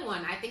was a good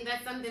one. I think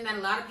that's something that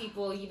a lot of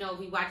people, you know,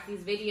 we watch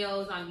these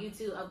videos on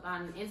YouTube,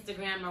 on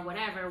Instagram or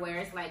whatever, where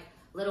it's like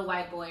little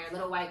white boy or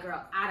little white girl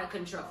out of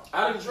control,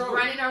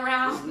 running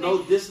around, there's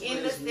no discipline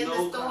in the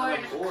store.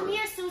 And, come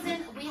here,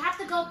 Susan, we have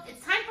to go.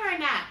 It's time for a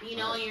nap. You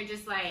know, and you're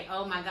just like,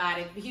 oh my God,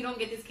 if you don't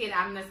get this kid,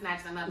 I'm gonna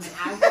snatch them up and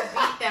I will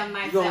beat them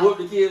myself. You gonna whoop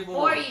the kid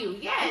for you?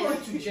 Yes.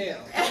 Going to jail.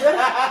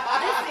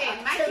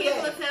 Listen, my kids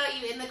will tell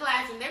you in the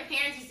classroom. Their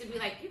parents used to be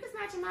like, "You can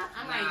snatch them up."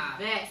 I'm like,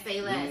 "Bet,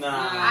 say less."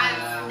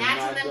 I'm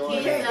snatching them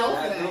kids up.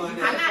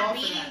 I'm not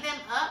beating them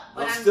up,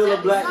 but I'm still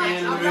a black man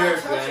in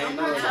America. I'm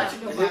not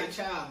touching a white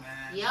child, man.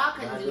 Y'all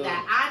can do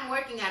that. I'm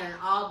working at an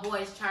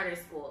all-boys charter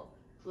school.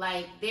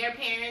 Like, their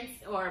parents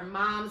or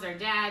moms or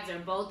dads or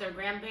both their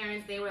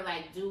grandparents, they were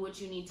like, do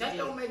what you need to do. That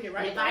don't make it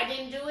right. And if I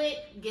didn't do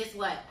it, guess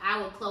what? I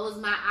would close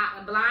my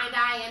a blind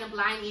eye and a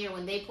blind ear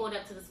when they pulled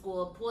up to the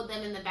school, pulled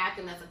them in the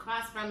bathroom that's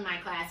across from my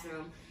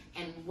classroom,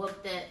 and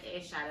whooped the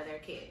ish out of their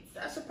kids.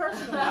 That's a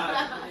personal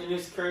And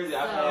it's crazy.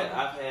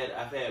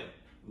 I've had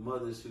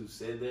mothers who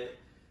said that.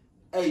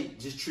 Hey,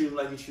 just treat them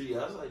like you treat you.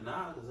 I was like,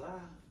 nah, because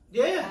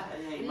yeah.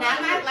 Now,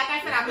 I'm not, like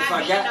I said, I'm not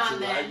beating on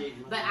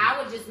them, but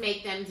I would just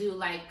make them do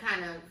like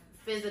kind of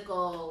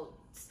physical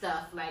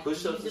stuff, like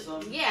push-ups or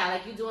something. Yeah,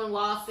 like you doing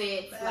wall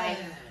sits, like,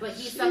 but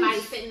he's somebody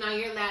sitting on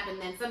your lap, and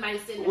then somebody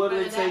sitting in front of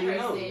that person. They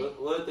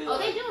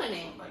doing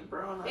it. Like,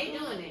 bro, they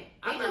doing it.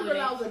 I remember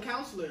when I was a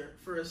counselor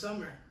for a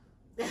summer.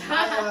 They doing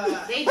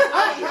it.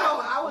 You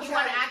want to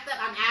act up?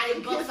 I'm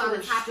adding books on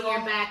the top of your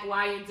back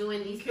while you're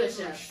doing these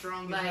push-ups.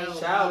 Like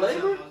child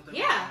labor.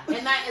 Yeah,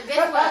 and that's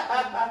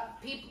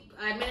what people.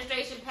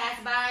 Administration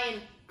passed by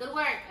and good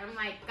work. I'm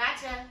like,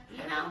 gotcha.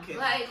 You know,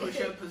 like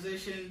push-up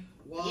position,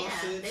 wall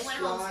sits, they went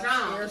squats, home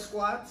strong. air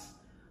squats.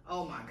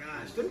 Oh my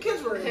gosh, them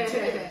kids were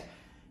intense.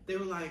 They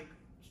were like,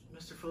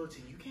 Mr.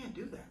 Fullerton, you can't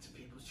do that to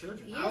people's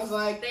children. Yes, I was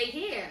like, they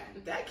can.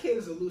 That kid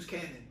is a loose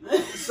cannon.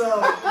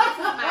 So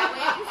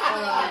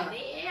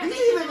he's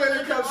either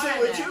gonna come sit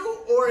with you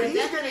or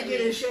he's gonna get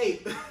in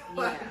shape.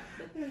 Yeah.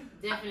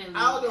 Definitely.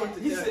 I don't know what to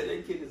do. He said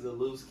that kid is a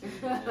loose kid.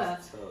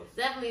 That's tough.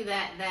 Definitely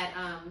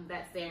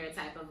that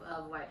stereotype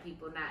of white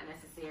people not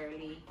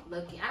necessarily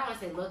looking, I don't want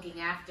to say looking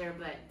after,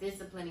 but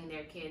disciplining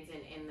their kids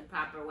in the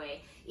proper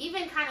way.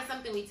 Even kind of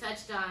something we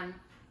touched on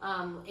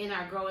in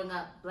our growing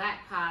up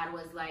black pod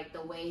was like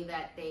the way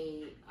that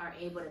they are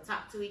able to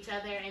talk to each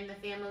other in the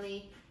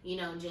family. You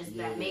know, just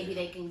that maybe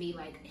they can be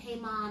like, hey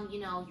mom,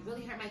 you know, you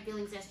really hurt my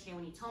feelings yesterday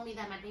when you told me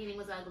that my dating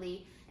was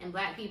ugly. And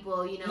black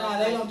people, you know. Nah,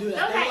 they don't do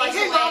that. They're like,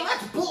 hey mom,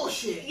 that's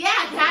bullshit. Yeah,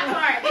 that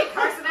part. They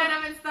cursing at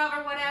them and stuff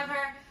or whatever.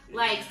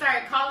 Like,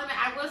 start calling it.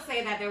 I will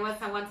say that there was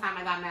one time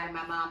I got mad at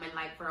my mom, and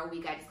like for a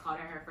week I just called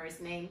her first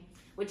name.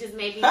 Which is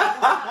maybe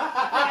what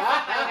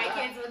my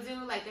kids will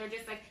do. Like, they're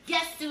just like,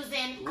 yes,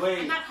 Susan,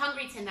 I'm not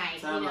hungry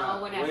tonight. You know,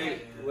 whatever.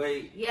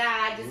 Wait. Yeah,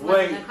 I just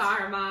wasn't going to call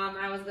her mom.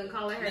 I was going to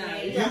call her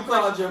name. You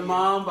called your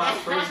mom by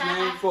first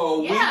name for a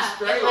week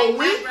straight? Like,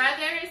 my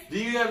brothers. Do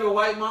you have a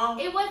white mom?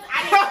 So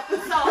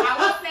I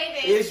will say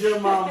this. Is your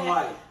mom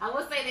white? I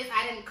will say this.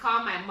 I didn't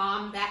call my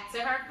mom back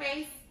to her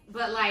face.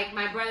 But, like,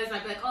 my brothers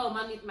might be like, oh,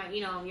 mommy,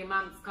 your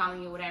mom's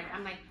calling you, whatever.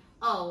 I'm like,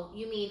 oh,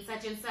 you mean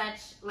such and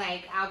such?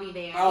 Like, I'll be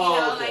there.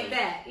 Oh, okay. Like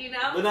that,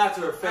 But not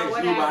to her face,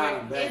 you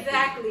behind her back.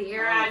 Exactly.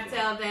 Or I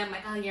tell them,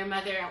 like, oh, your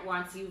mother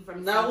wants you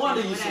from No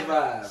wonder you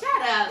survived.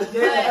 Shut up. But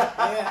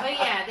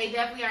yeah, they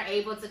definitely are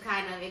able to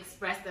kind of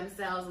express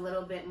themselves a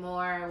little bit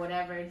more or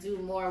whatever, do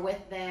more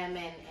with them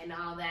and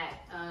all that.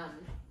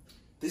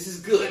 This is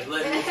good.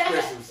 Let him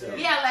express himself.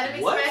 Yeah, let him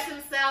express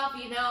himself,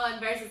 and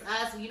versus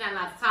us, you're not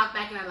allowed to talk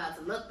back, you're not allowed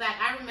to look back.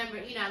 I remember,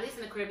 at least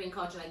in the Caribbean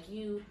culture, like,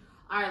 you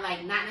are,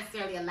 like, not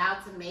necessarily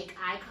allowed to make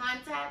eye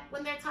contact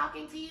when they're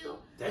talking to you.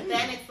 But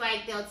then it's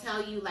like, they'll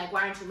tell you, like,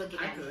 why aren't you looking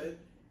at me?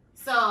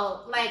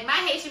 So, like, my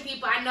Haitian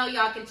people, I know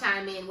y'all can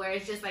chime in, where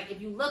it's just, like, if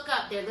you look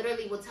up, they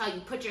literally will tell you,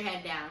 put your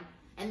head down.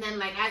 And then,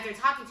 like, as they're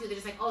talking to you, they're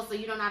just like, oh, so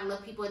you don't know how to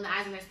look people in the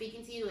eyes when they're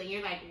speaking to you? And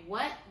you're like,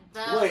 what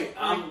the? Wait,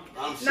 I'm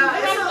sure.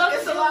 No,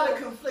 it's a lot of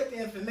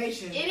conflicting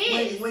information. It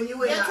is. When you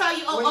they'll tell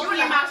you, oh, open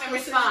your mouth and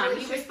respond.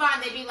 You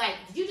respond, they be like,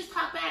 did you just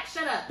talk back?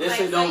 Shut up. They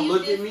say, don't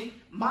look at me?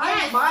 In our,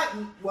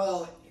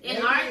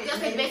 they'll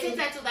say basic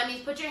tattoo, that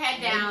means put your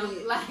head down.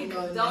 Maybe, like, in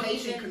the don't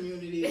Haitian even.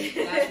 community,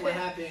 that's what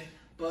happened.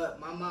 But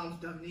my mom's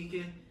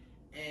Dominican,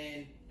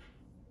 and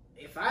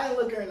if I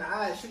didn't look her in the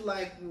eyes, she's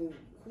like, well,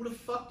 who the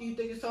fuck do you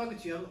think is talking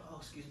to you? I'm like, oh,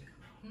 excuse me.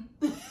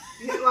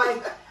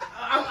 Like,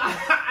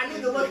 I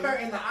need to look her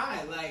in the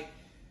eye, like,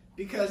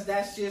 because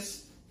that's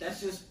just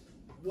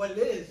what it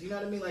is. You know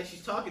what I mean? Like,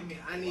 she's talking to me.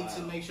 I need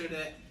to make sure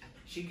that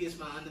she gets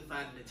my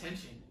undivided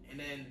attention. And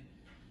then,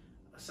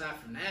 aside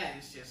from that,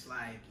 it's just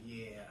like,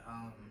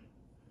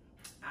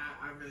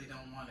 I really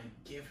don't want to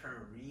give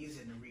her a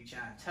reason to reach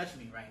out and touch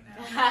me right now.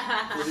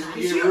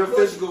 Get real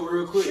physical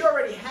real quick. She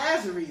already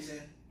has a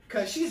reason,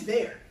 because she's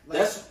there.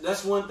 Like,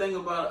 that's one thing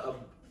about a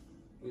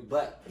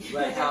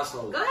black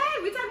household. Go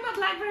ahead, we talking about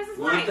black versus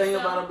white. One thing so.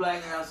 about a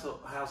black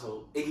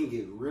household, it can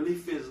get really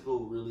physical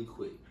really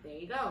quick. There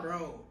you go,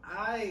 bro.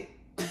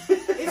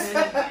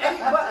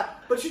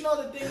 But you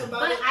know the thing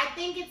about it. But I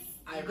think it's.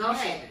 Go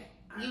ahead.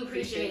 You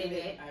appreciated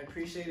it. I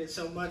appreciate it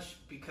so much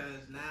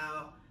because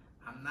now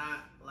I'm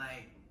not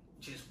like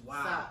just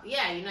wild. So,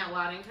 yeah, you're not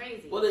wild and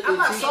crazy. Well, I'm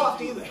not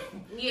soft either.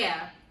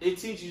 Yeah. It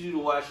teaches you to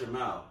watch your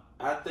mouth.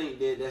 I think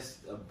that's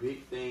a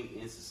big thing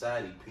in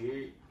society.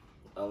 Period.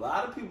 A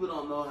lot of people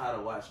don't know how to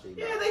watch their mouth.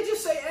 Yeah, they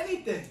just say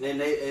anything. And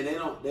they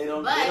don't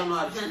know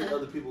how to treat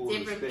other people with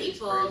different respect.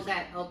 People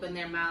that open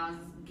their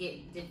mouths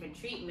get different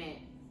treatment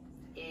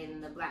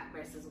in the black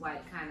versus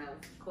white kind of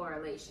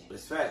correlation.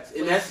 That's facts.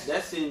 And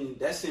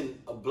that's in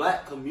a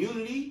black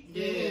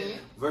community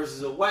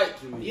versus a white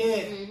community. Yeah.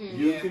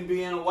 Mm-hmm. You can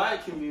be in a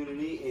white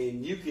community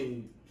and you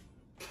can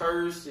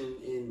curse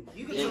and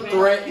you can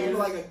threaten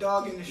like a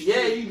dog in the street.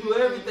 Yeah, you do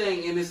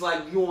everything, and it's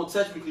like you won't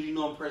touch me because you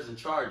know I'm pressing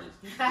charges.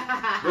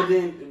 but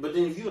then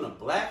if you're in a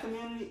black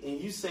community and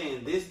you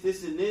saying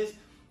this, and this,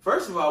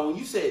 first of all, when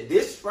you said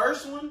this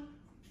first one,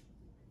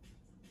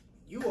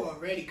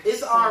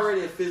 it's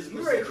already a physical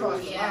you already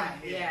crossed situation.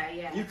 the line.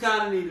 Yeah. You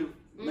kind of need to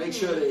make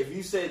sure that if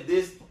you said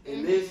this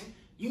and this,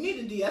 you need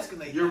to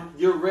de-escalate.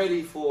 You're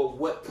ready for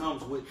what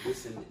comes with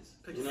this and this.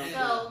 You know?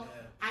 So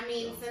I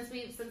mean, since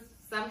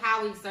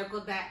somehow we've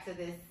circled back to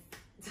this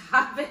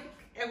topic,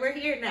 and we're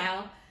here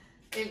now.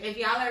 If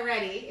y'all are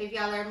ready, if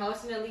y'all are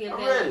emotionally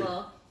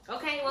available,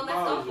 okay, well, let's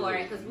go for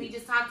it, because we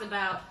just talked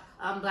about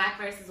black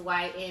versus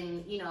white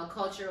in, a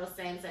cultural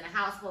sense and a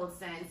household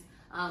sense.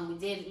 We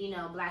did,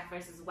 black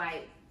versus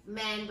white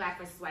men, black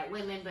versus white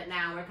women, but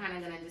now we're kind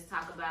of going to just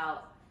talk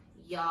about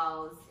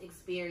y'all's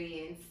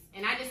experience.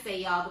 And I just say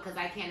y'all because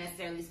I can't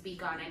necessarily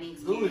speak on any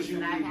experience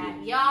that I've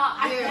had. Y'all,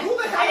 who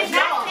the hell is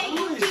y'all?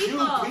 Who is you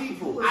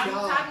people? I'm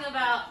talking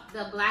about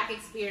the black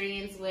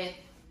experience with,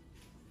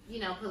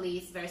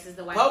 police versus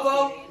the white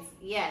experience.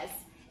 Yes.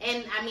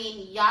 And I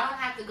mean, y'all don't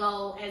have to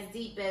go as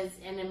deep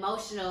and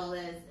emotional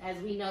as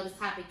we know this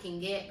topic can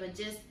get, but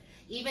just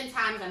even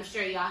times I'm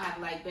sure y'all have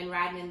like been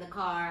riding in the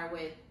car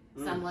with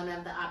someone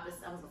of the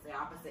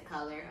opposite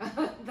color,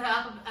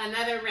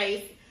 another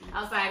race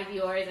outside of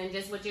yours, and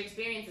just what your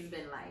experience has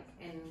been like.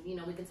 And, we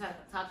can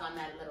talk on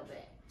that a little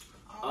bit.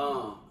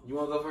 You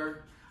want to go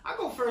first? I'll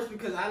go first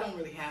because I don't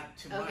really have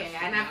too much. Okay,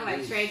 and I feel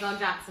like Trey gonna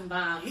drop some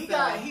bombs.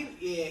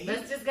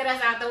 Let's just get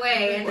us out the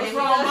way. And what's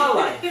wrong with my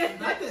life?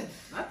 Nothing.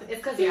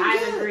 It's because your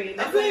eyes are green.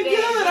 I've been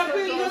good. I've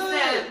been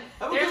good.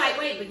 They're like,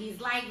 wait, but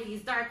he's light, but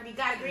he's dark, but he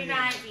got a green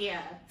eye.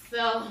 Yeah.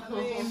 So.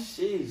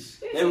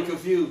 Sheesh. They were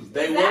confused.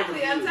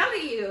 Exactly, I'm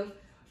telling you.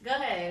 Go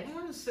ahead. I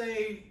want to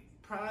say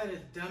probably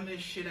the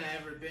dumbest shit I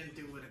ever been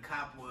through with a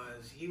cop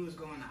was he was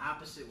going the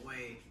opposite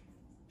way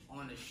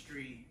on the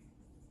street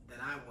that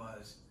I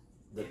was.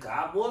 The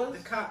cop was?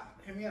 The cop.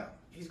 Hear me out.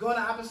 He's going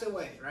the opposite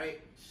way, right?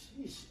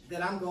 Sheesh.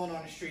 That I'm going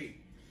on the street.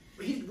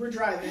 We're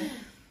driving,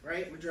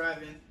 right? We're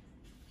driving.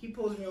 He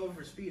pulls me over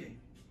for speeding.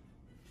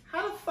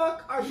 How the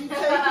fuck are you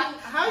taking?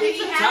 How are you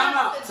taking?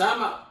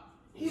 Time out.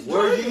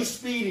 Were you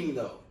speeding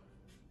though?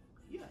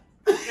 Yeah.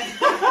 Listen,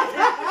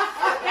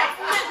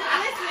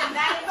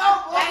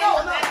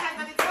 that has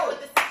nothing to do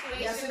with the situation.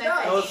 Yes, it that's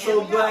does. That was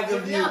so black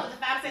of you. No, but the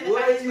fact said the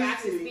fact that you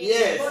actually speeding.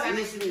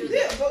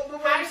 Yes. But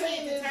what how I'm do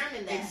saying you is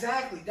determine that?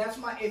 exactly. That's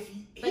my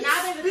But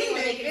now there's a thing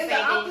where they can say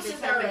they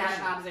determine out of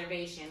direction.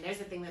 observation.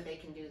 There's a thing that they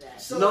can do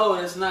that. So, No,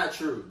 that's not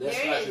true. That's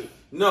There not is. true.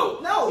 No.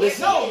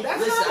 Listen, that's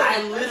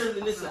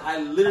Listen, not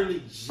I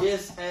literally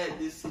just had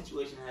this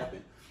situation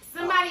happen.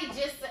 Somebody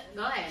just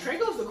go ahead. Trey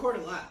goes to court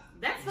a lot.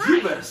 That's fine.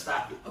 You better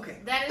stop it. Okay.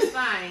 That is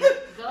fine.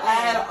 Go I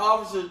had ahead. an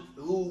officer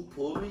who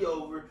pulled me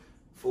over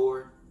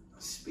for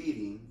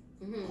speeding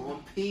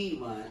on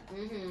Piedmont.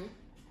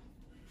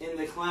 And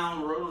the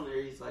clown wrote on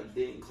there, he's like,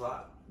 didn't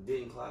clock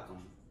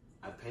him.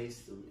 I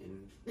paced him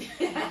and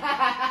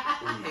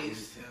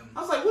Paced him.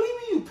 I was like, what do you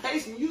mean you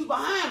paced me? You was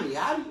behind me.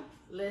 How do you?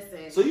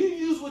 Listen. So you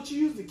use what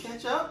you use to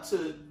catch up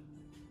to?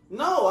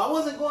 No, I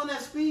wasn't going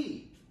that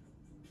speed.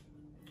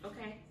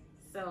 Okay.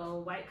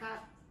 So white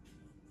cop.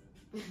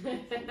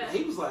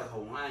 He was like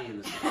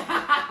Hawaiian or something.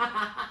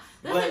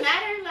 Doesn't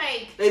matter.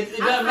 Like It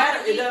doesn't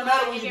matter. It doesn't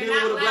matter when and you're you're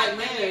dealing with a not black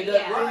black, man. It yeah.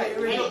 doesn't, right?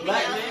 Anything When you're a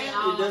black else, man, they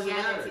all it doesn't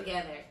gather matter.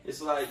 together.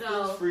 It's like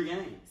So- it's free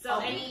game.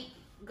 So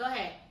go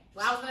ahead.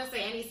 Well, I was gonna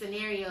say any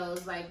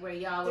scenarios like where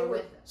y'all were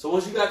with. So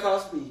once you got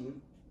caught speeding,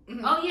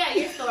 Oh yeah,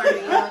 your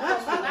story.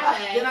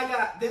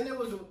 Then there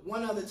was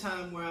one other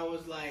time where I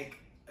was like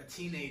a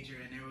teenager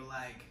and they were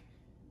like,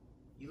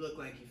 you look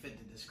like you fit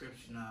the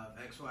description of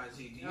XYZ.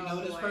 Do you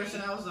know this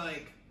person? I was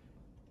like,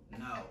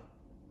 no.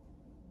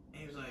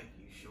 And he was like,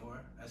 you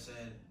sure? I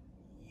said,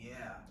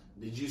 yeah.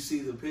 did you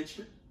see the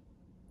picture?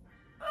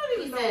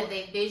 He said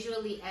they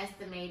visually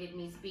estimated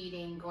me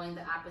speeding, going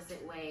the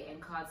opposite way,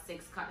 and called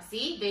 6 cars.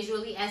 See,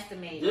 visually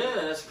estimated.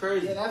 Yeah, that's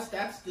crazy. Yeah,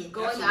 that's the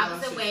Going the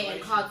opposite way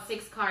and called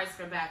 6 cars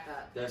for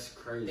backup. That's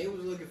crazy. They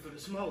was looking for the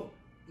smoke,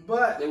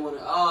 but They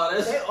wanted. Oh,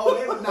 that's.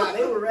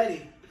 they were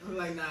ready. I'm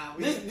like, nah.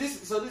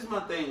 This is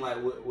my thing.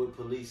 Like with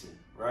policing,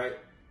 right?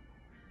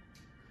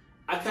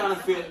 I kind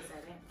of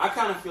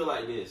feel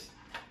like this.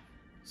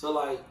 So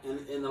like,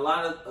 in a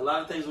lot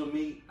of things with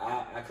me,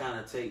 I kind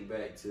of take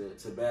back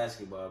to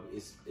basketball.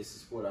 It's a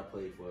sport I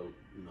played for,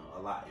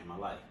 a lot in my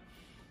life.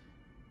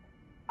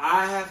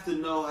 I have to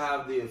know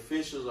how the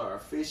officials are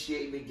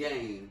officiating the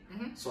game,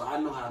 so I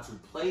know how to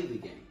play the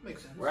game.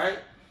 Makes sense, right?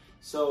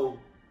 So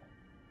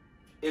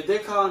if they're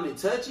calling it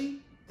touchy,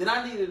 then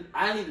I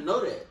need to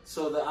know that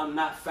so that I'm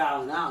not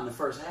fouling out in the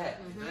first half,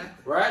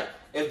 right?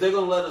 If they're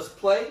gonna let us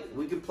play,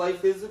 we can play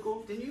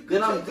physical.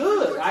 Then I'm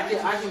good. I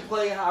can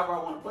play however I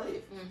want to play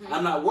it.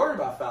 I'm not worried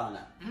about fouling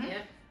out.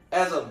 Yep.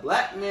 As a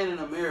black man in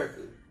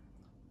America,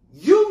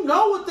 you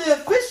know what the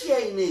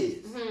officiating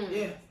is.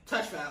 Yeah,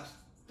 touch fouls.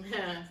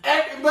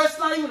 But it's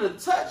not even a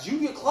touch. You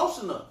get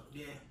close enough.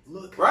 Yeah,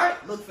 look. Right?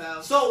 Look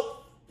fouls.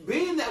 So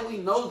being that we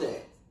know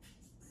that,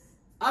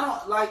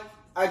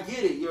 I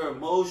get it, your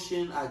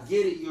emotion, I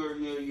get it,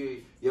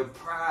 your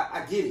pride,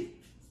 I get it.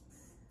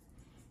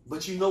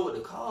 But you know what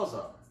the calls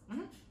are.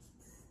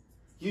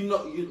 You know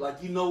what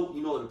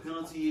the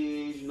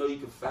penalty is, you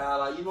can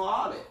foul out,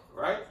 all that,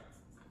 right?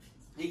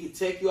 He can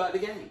take you out the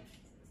game.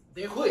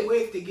 They're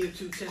quick to give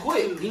 2 10.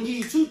 Quick. He can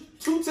give you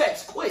two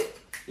texts quick.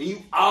 And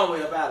you all the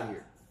way up out of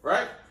here.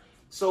 Right?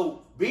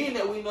 So being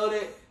that we know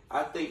that,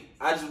 I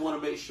just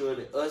want to make sure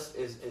that us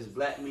as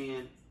black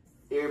men,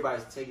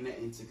 everybody's taking that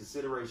into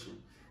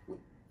consideration with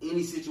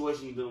any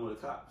situation you're dealing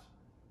with the cops.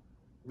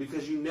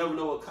 Because you never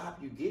know what cop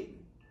you're getting.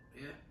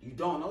 Yeah. You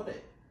don't know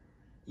that.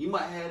 You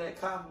might have that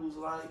cop who's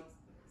like,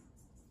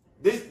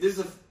 this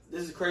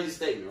is a crazy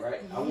statement,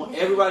 right? I want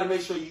everybody to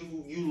make sure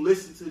you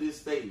listen to this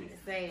statement.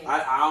 Say it.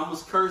 I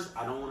almost cursed.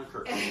 I don't want to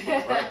curse. Right?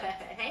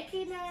 Hey,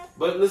 Keena.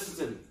 But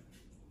listen to me.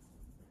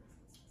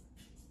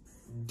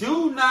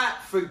 Do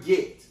not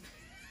forget.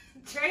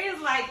 Trey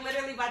is like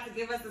literally about to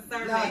give us a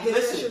survey. Nah, get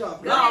that shit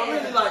off. No,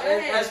 really, like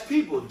as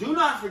people, do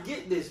not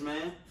forget this,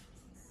 man.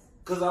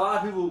 Because a lot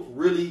of people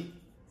really,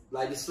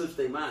 it slips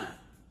their mind.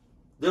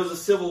 There was a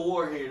civil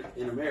war here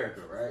in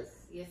America, right?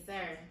 Yes,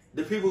 sir.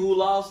 The people who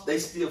lost, they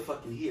still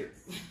fucking here.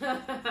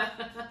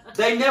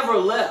 They never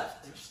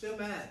left. They're still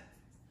mad.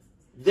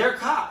 They're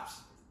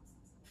cops.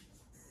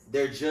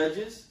 They're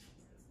judges.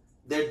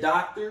 They're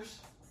doctors.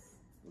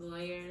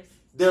 Lawyers.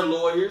 They're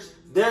lawyers.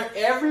 They're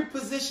every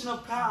position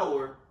of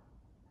power.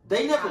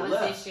 They never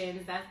left.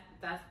 Politicians.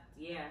 That's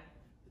yeah.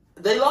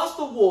 They lost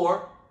the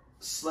war.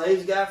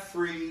 Slaves got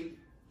freed.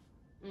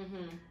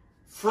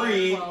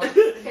 Freed.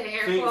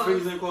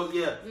 Freeze in quotes,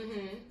 yeah.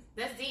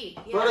 That's deep.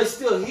 Yeah. But they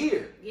still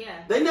here.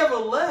 Yeah. They never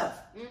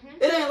left.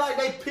 It ain't like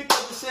they picked up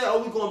and said,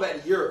 "Oh, we going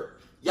back to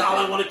Europe. Y'all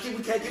don't want to keep.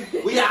 We can't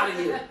keep. We out of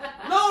here."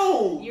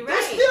 No, You're they're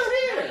right. still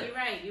here.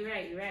 No,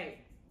 you're right.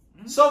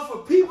 So for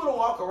people to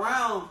walk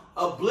around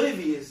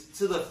oblivious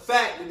to the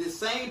fact that the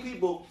same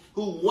people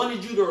who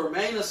wanted you to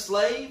remain a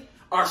slave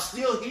are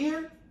still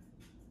here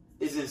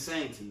is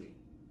insane to me.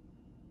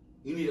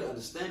 You need to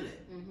understand that.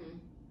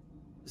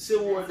 The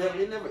Civil War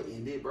never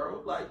ended,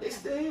 bro. They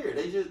still here.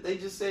 They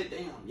just said,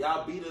 "Damn,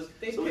 y'all beat us,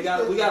 so we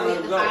gotta let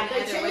them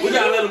go. We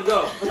gotta let them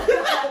go."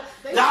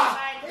 They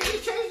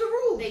just changed the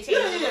rules. They changed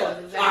the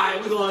rules. Exactly. All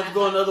right, we're going to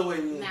go another way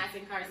then. Mass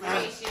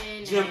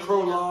incarceration, Jim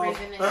Crow law.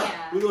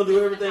 We're gonna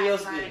do everything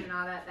else then. And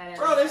all that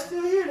Bro, they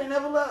still here. They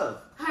never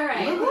left. All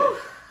right. Remember?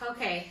 Okay.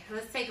 okay,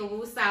 let's take a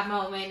woosah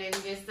moment and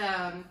just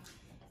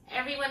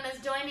everyone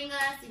that's joining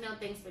us,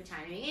 thanks for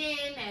chiming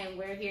in, and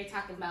we're here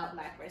talking about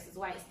black versus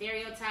white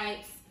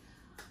stereotypes.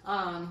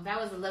 That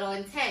was a little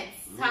intense,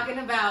 talking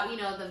about,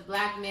 the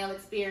black male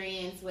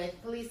experience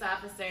with police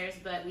officers,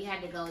 but we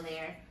had to go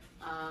there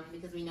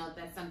because we know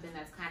that's something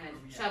that's kind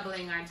of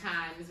troubling our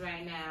times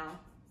right now.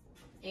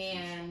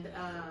 And,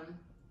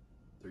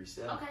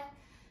 3-7. Okay.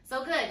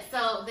 So good.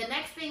 So the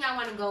next thing I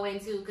want to go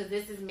into, because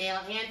this is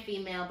male and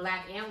female,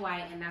 black and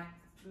white, and now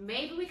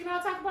maybe we can all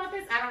talk about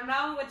this. I don't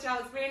know what y'all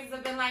experiences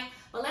have been like,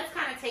 but let's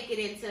kind of take it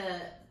into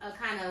a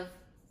kind of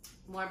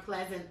more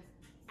pleasant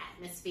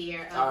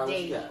atmosphere of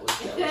dating.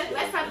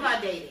 Let's talk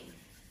about dating.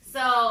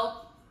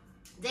 So,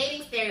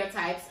 dating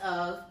stereotypes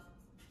of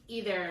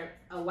either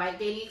a white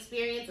dating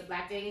experience, a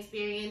black dating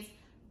experience,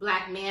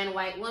 black man,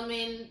 white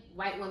woman,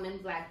 black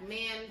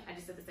man. I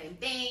just said the same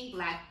thing.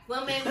 Black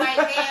woman, white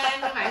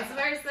man, vice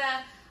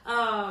versa.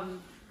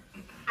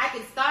 I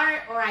can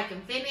start, or I can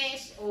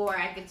finish, or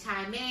I can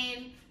chime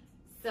in.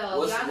 So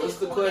what's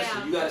the question?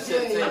 Down. You gotta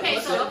set the table.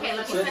 Let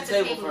me set the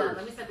table up.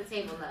 Let me set the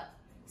table up.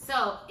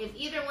 So, if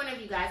either one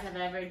of you guys have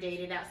ever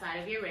dated outside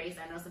of your race,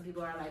 I know some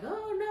people are like,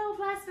 "Oh no,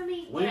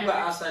 blasphemy." When you by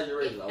outside your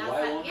race, a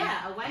white woman?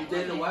 Yeah, a white woman. You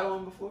dated a white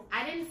woman before?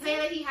 I didn't say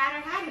that he had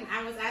or hadn't.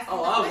 I was asking.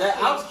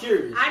 I was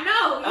curious. I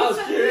know. I was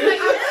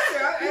curious.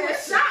 You were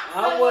shocked.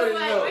 I wanted to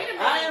know. Wait a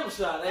minute. I am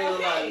shocked. I ain't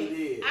gonna lie, you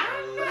did. I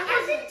don't know.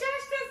 I think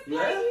Josh just.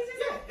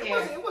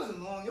 Yeah, it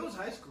wasn't long. It was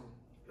high school.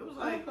 It was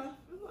like.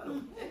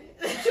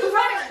 She was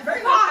running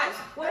very hard.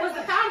 What was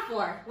the pound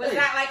for? Was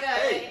that like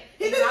a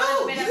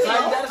acknowledgement of you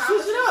gotta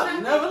switch it up.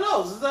 You never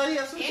know. This is how you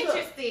gotta switch it up.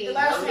 Interesting. It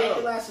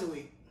lasted a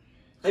week.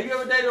 Have you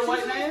ever dated a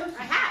white man?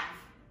 I have.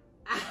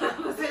 I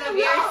was in a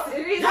very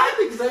serious. Y'all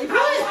niggas ain't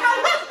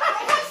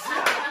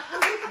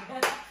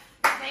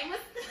His name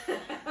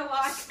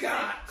was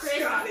Scott. Chris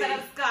Scotty. instead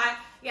of Scott.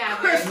 Yeah.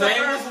 His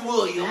name was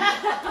William.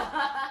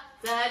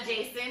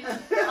 Jason.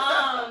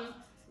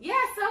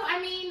 Yeah, so I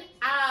mean,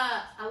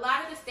 a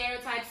lot of the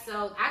stereotypes,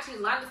 so actually a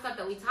lot of the stuff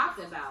that we talked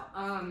about.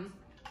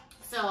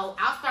 So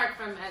I'll start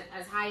from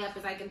as high up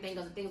as I can think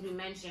of the things we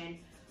mentioned.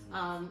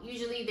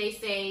 Usually they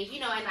say,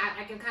 and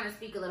I can kind of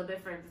speak a little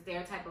bit for the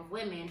stereotype of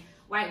women.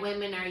 White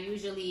women are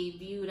usually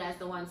viewed as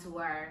the ones who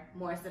are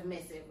more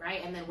submissive,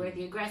 right? And then we're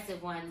the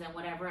aggressive ones and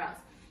whatever else.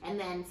 And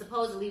then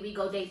supposedly we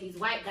go date these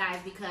white guys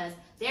because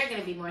they're going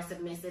to be more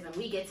submissive and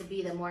we get to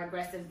be the more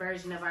aggressive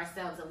version of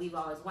ourselves that we've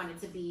always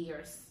wanted to be,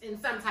 or in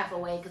some type of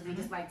way, because we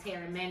just like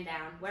tearing men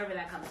down, wherever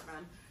that comes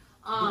from.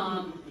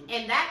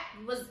 And that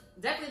was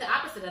definitely the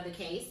opposite of the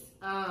case.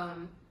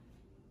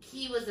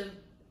 He was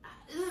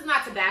this is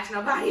not to bash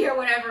nobody or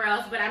whatever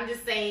else, but I'm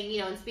just saying,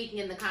 and speaking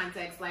in the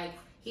context, like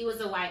he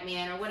was a white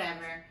man or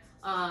whatever.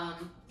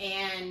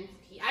 And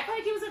I feel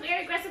like he was a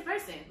very aggressive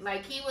person.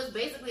 Like, he was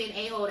basically an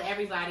a-hole to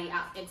everybody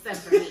except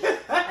for me.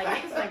 Like,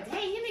 niggas like,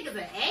 dang, you niggas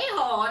an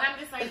a-hole. And I'm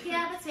just like,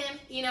 yeah, that's him.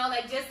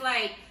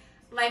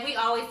 Like we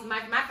always,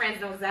 my friends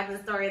know exactly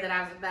the story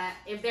that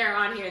if they're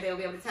on here, they'll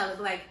be able to tell it.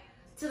 But like,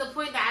 to the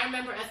point that I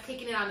remember us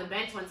kicking it on the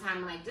bench one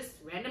time, like, just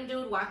random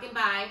dude walking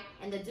by,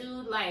 and the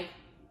dude, like,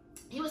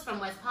 he was from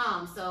West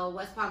Palm, so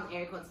West Palm's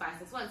area code's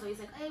 561. So he's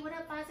like, hey, what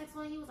up,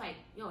 561? He was like,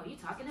 yo, are you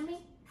talking to me?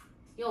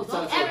 Yo,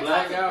 don't ever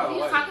talk to me.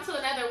 He was talking to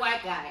another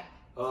white guy.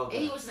 Okay.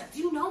 And he was like, do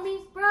you know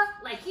me, bruh?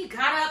 Like, he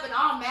got up and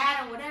all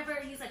mad or whatever.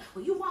 He's like,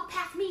 well, you walk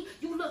past me,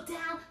 you look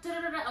down,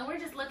 da-da-da-da. And we're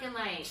just looking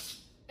like,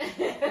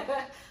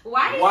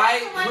 why?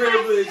 White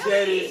privilege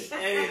at its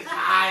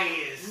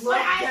highest. Look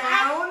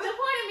down. The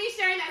point of me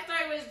sharing that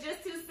story was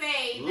just to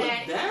say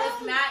that he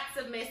was not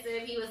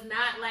submissive. He was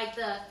not like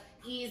the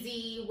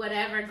easy,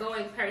 whatever,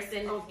 going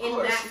person in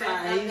that sense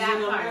of that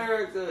part.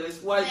 America.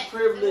 It's white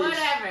privilege.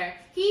 Whatever.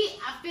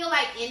 I feel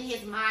like in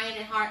his mind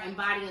and heart and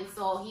body and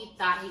soul, he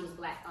thought he was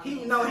black. He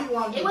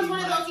wanted. It was one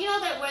of those,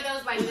 where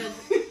those like,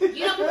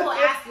 people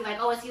ask you like,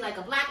 oh, is he like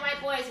a black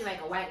white boy? Or is he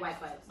like a white boy?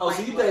 Oh,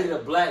 so you dated a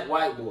black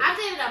white boy? I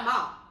dated them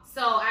all.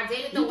 So I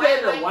dated the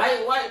white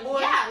boy.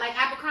 Yeah, like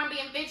Abercrombie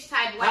and Fitch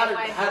type white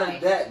boy. How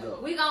did that go?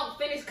 We gonna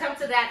come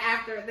to that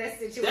after this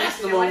situation.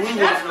 That's the one we want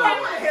to know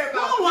about. I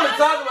don't want to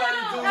talk about it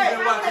until we get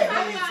watching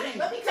BET.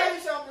 Let me tell you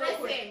something real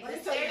quick.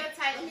 Listen, the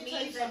stereotype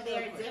means that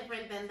they're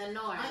different than the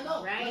norm. I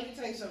know. Right? Let me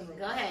tell you something real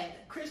quick. Go ahead.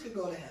 Chris could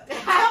go to hell. Tell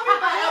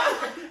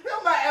me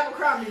about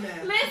Abercrombie,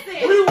 man.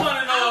 Listen. We want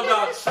to know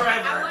about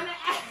Trevor.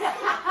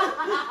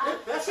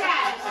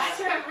 Chad, not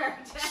Trevor.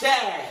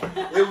 Chad.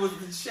 It was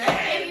the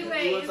Chad.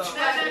 Anyways, no.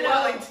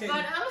 Wellington.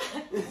 But,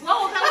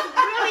 whoa, that was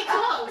really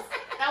close.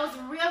 That was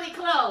really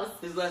close.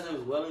 His last name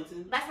was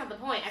Wellington? That's not the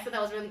point. I said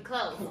that was really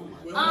close.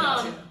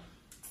 Oh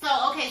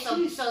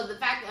So the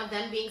fact of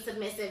them being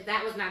submissive,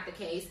 that was not the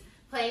case.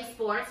 Playing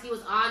sports, he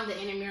was on the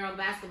intramural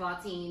basketball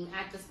team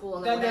at the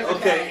school.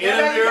 Okay,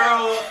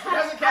 intramural.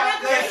 Doesn't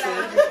count.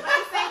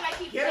 I'm saying like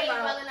he played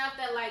well enough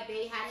that like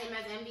they had him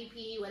as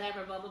MVP,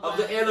 whatever, blah blah blah. Of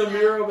the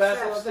intramural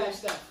basketball team.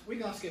 Steph. We're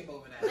gonna skip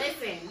over that.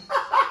 Listen, he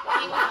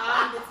was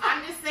on.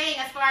 I'm just saying,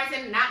 as far as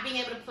him not being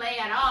able to play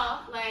at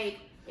all, like.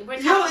 We're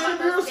talking about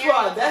intramural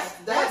squad.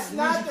 That's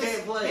not you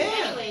can't play.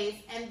 Anyways,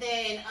 and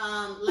then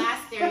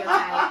last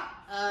stereotype.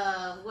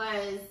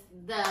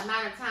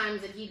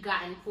 times that he'd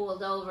gotten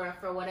pulled over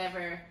for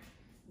whatever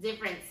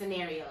different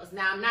scenarios.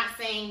 Now, I'm not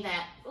saying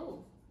that. Ooh.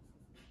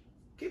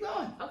 Keep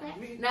going.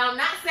 Okay. Now, I'm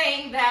not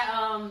saying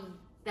that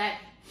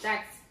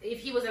that's if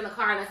he was in the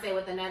car, let's say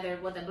with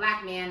a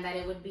black man, that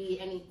it would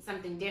be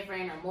something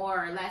different or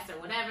more or less or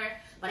whatever.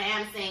 But I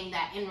am saying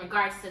that in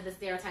regards to the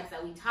stereotypes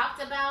that we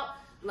talked about,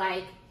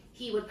 like,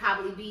 he would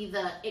probably be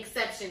the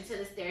exception to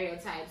the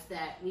stereotypes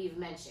that we've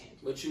mentioned.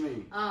 What you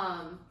mean?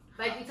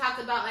 Like we talked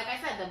about, like I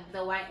said,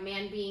 the white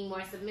man being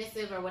more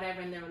submissive or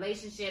whatever in their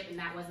relationship, and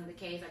that wasn't the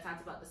case. I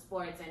talked about the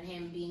sports and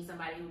him being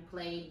somebody who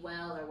played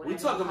well or whatever. We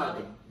talking about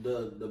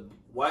the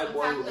white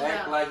boy who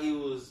act like he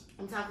was.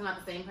 I'm talking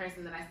about the same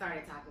person that I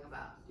started talking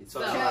about. You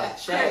talking about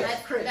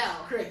Chad?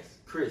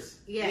 Chris.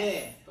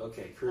 Yes. Yeah.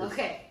 Okay, Chris.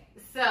 Okay.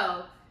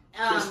 So. In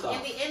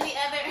the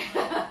other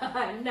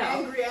no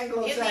angry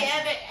Anglo-Saxon.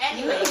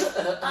 In the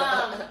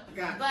other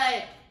anyway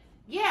but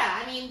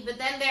yeah, but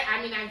then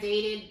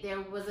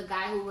there was a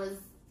guy who was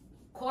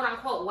quote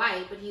unquote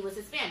white, but he was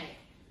Hispanic,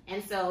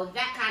 and so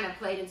that kind of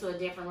played into a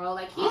different role.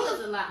 Like he was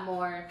a lot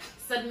more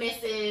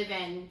submissive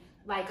and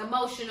like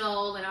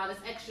emotional and all this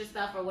extra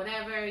stuff or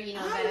whatever, that it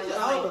was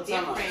like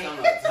different.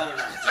 I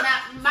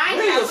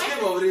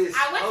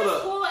went to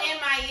school in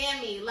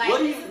Miami. Like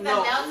this is the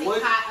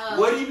melting pot of.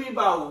 What do you mean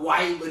by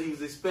white but he was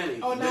Hispanic?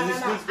 Oh no. I'm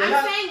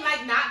saying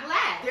like not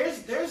black.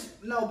 There's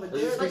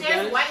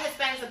white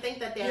Hispanics that think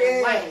that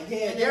they're white.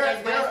 Yeah. And then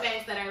there's white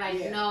Hispanics that are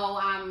like, no,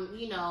 I'm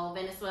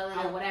Venezuelan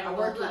or whatever. I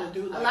work with a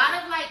dude like a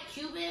lot of like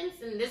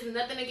Cubans, and this is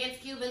nothing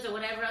against Cubans or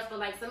whatever else, but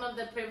like some of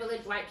the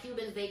privileged white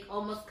Cubans, they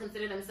almost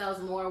consider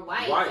themselves more white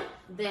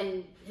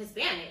than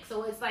Hispanic.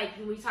 So it's like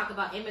when we talk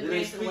about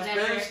immigrants and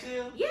whatever. Spanish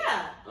still?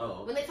 Yeah.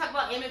 Oh. When they talk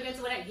about immigrants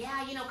or whatever,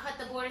 cut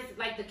the borders,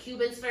 like the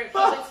Cubans for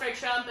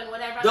Trump and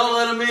whatever. Don't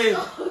let them in.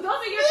 Those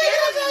are your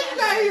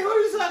family. You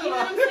know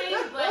what I'm saying?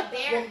 But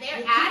they're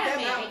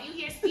adamant. If you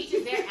hear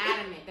speeches, they're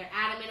adamant. They're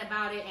adamant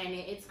about it, and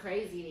it's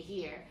crazy to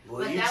hear.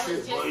 Boy,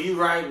 you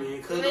right,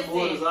 man. Cut the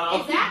borders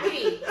off.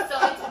 Exactly. So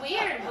it's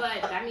weird,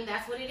 but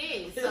that's what it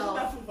is. So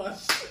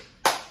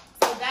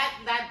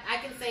that I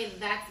can say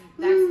that's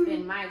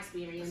been my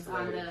experience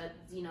on the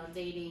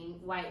dating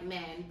white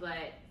men.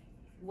 But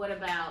what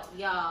about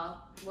y'all?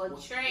 Well,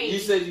 Trey, you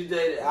said you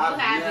dated.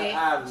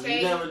 I've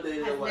never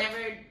dated a white.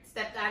 Never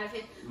stepped out of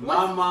his.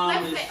 My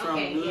mom is from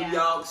New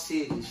York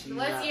City.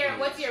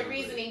 What's your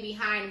reasoning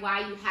behind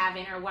why you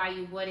haven't or why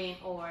you wouldn't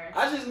or?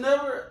 I just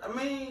never.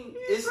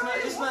 It's not.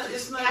 It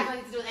has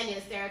nothing to do with any of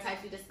the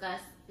stereotypes we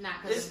discussed. Not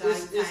because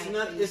it's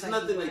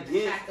nothing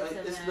against.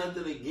 It's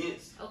nothing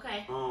against.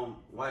 Okay.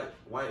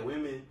 White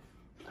women.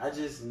 I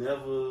just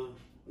never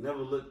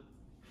looked.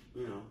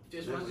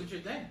 Just wasn't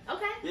your thing.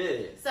 Okay.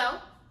 Yeah. So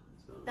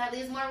that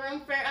leaves more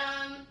room for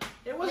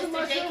it wasn't Mr.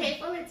 much J.K.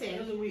 Fullerton. It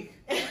was a week.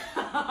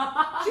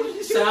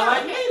 She sound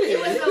like me. It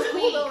was a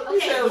week.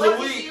 Okay. It was a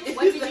week.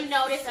 What did you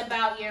notice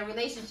about your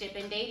relationship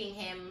and dating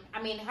him?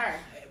 Her.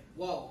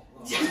 Whoa.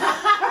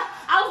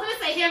 I was gonna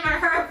say him or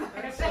her.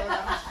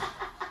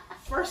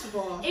 First of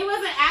all, it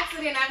was an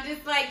accident. I'm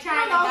just like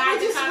trying to guide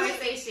the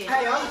conversation.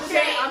 Hey,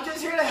 I'm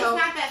just here to help.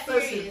 It's not that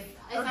serious.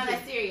 It's not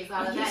that serious.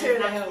 All of that is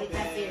not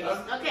that serious.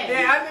 Okay.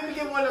 Yeah, I need to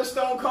get one of those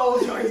Stone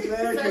Cold joints,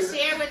 man. So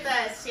share with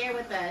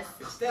us.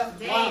 Steph,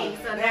 dang.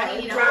 So now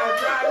we need to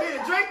drive me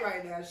to drink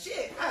right now.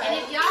 Shit. And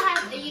if y'all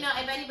have,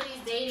 if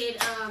anybody's dated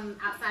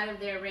outside of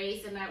their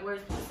race, and that we're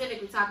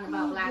specifically talking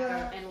about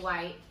black and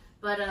white.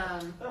 But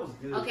that was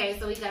good. Okay,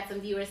 so we got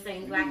some viewers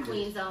saying black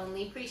queens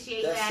only.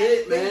 Appreciate That's that. That's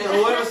it, man.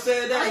 Whoever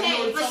said that,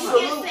 okay, but you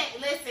can't say.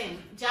 Listen,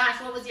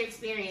 Josh, what was your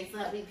experiance? So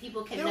that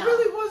people can know. There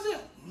really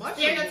wasn't much.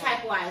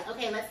 Stereotype wise,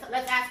 okay.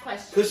 Let's ask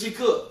questions. Cause she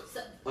cooked.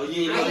 So, oh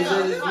yeah,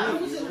 I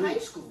was in high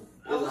school.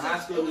 It was high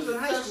school.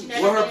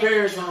 Where her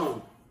parents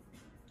home?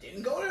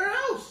 Didn't go to her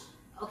house.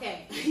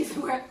 Okay.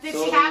 Did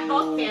she have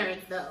both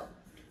parents though?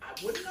 I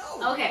wouldn't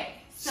know. Okay.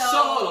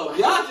 So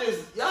y'all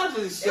just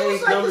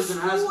exchanged numbers in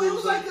high school. It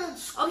was like a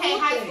school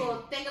high thing. school.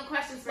 Think of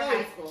questions for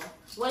high school.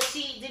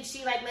 Did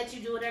she let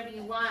you do whatever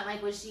you want?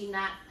 Like was she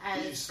not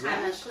as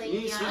kind of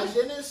clingy? I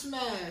didn't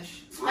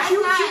smash.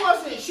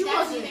 She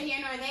wasn't neither here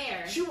nor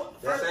there.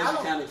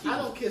 I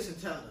don't kiss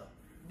and tell though.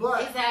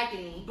 But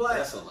exactly. But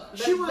that's a lot.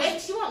 She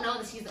won't know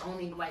that she's the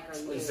only white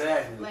girl.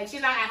 Exactly. Like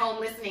she's not at home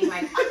listening.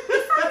 Like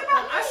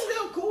I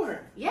still cool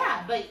her.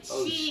 Yeah, but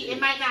it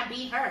might not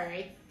be her.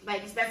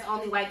 Like that's the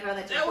only white girl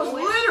that you're That was cool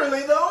with.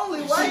 literally the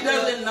only white girl.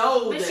 She doesn't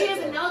know. But she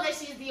doesn't know that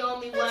she's the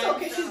only one. It's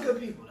okay. So. She's good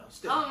people though.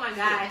 Still. Oh my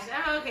gosh.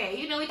 Okay.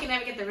 We can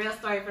never get the real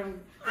story from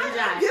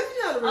Josh. Give me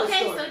the real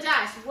story. So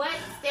Josh, what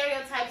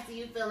stereotypes do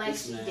you feel like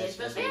she did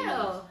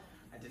fulfill?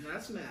 I did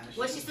not smash.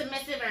 Was she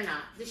submissive or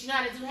not? Did she know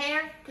how to do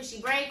hair? Could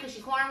she braid? Could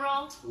she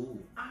cornroll? Ooh.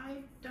 I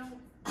don't know.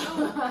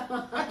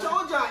 I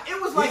told y'all it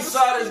was like he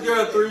saw this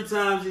girl 3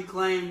 times. He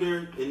claimed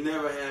her. It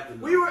never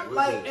happened. We were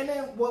like, and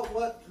then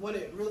what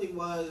it really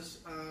was.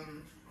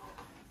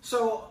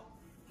 So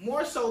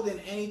more so than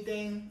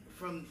anything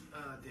from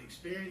the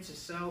experience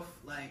itself,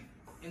 like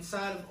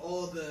inside of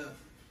all the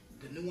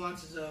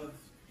nuances of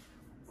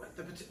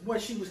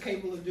what she was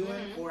capable of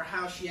doing or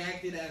how she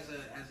acted as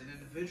an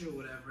individual,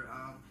 whatever.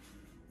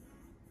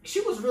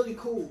 she was really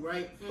cool,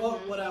 right?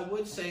 But what I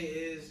would say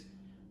is,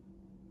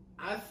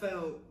 I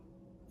felt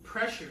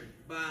pressured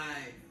by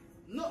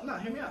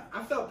hear me out.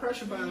 I felt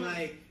pressured by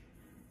like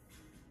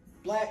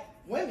black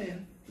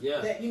women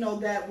that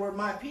that were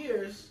my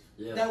peers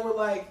that were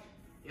like,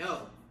 yo,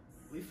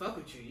 we fuck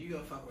with you. You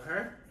gonna fuck with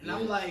her? And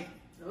I'm like,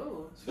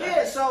 oh,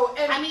 yeah. So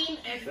and I mean,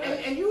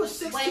 and you were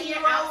 16 when you're year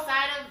old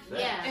outside of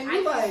and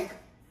you like,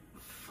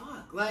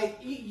 fuck, like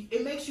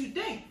it makes you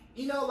think.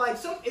 Like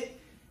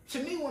to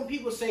me, when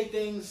people say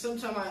things,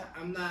 sometimes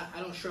I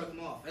don't shrug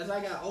them off. As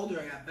I got older,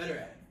 I got better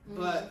at it.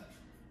 But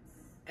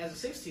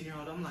as a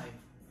 16-year-old, I'm like,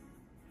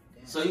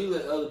 damn. So you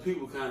let other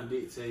people kind of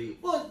dictate.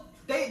 Well,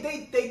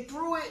 they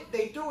threw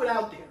it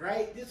out there,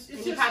 right? It's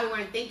you just, probably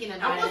weren't thinking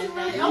about I wasn't it.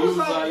 really. I was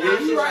like, yeah,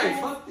 you're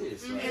right. Fuck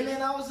this. Mm-hmm. And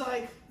then I was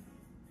like,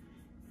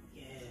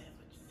 yeah,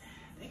 but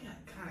they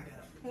kind of got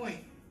a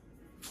point.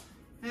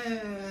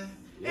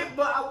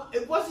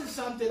 It wasn't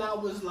something I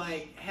was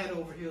like head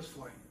over heels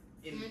for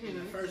in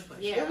the first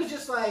place. Yeah. It was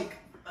just like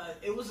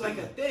it was like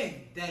a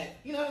thing that,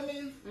 you know what I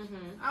mean?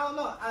 I don't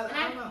know.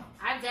 I don't know.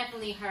 I've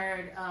definitely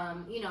heard,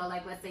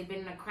 like let's say been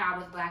in a crowd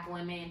with black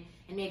women,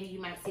 and maybe you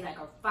might see like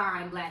a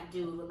fine black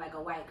dude with like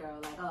a white girl,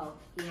 like, oh,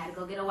 he had to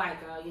go get a white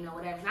girl,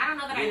 whatever. And I don't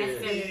know that I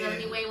necessarily feel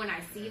any way when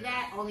I see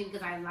that, only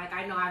because I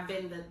know I've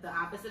been the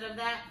opposite of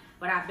that,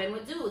 but I've been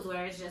with dudes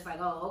where it's just like,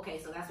 oh,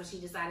 okay, so that's what she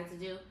decided to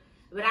do.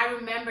 But I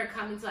remember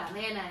coming to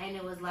Atlanta, and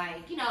it was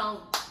like,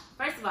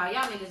 first of all,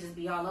 y'all niggas just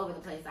be all over the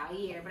place out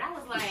here. But I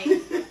was like,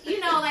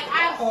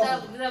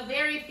 the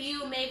very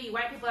few maybe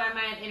white people I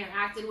might have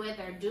interacted with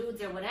or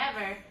dudes or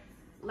whatever,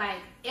 like,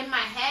 in my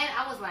head,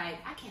 I was like,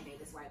 I can't date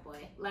this white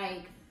boy.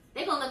 Like,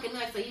 they gonna look at me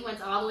like, so you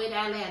went all the way to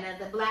Atlanta,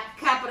 the black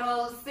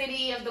capital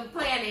city of the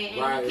planet, and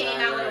you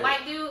came out with a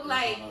white dude?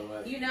 Like,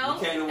 You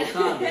came to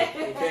Wakanda.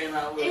 You came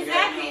out with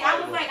exactly. I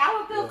was like, I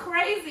would feel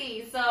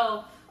crazy.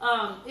 So,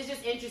 it's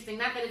just interesting.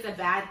 Not that it's a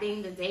bad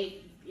thing to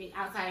date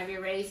outside of your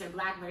race or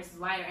black versus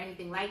white or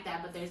anything like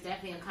that, but there's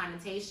definitely a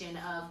connotation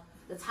of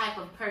the type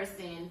of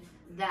person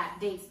that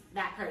dates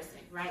that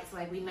person, right? So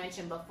like we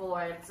mentioned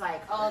before, it's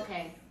like, oh,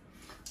 okay,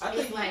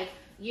 it's like,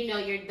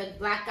 you're the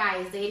black guy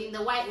is dating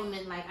the white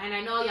woman, like, and I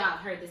know y'all have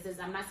heard this.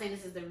 I'm not saying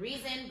this is the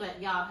reason,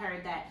 but y'all have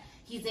heard that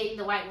he's dating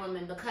the white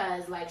woman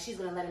because, like, she's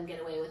gonna let him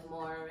get away with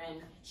more, and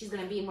she's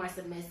gonna be more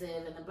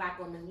submissive, and the black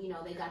woman,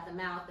 they got the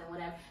mouth and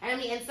whatever. And I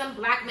mean, and some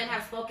black men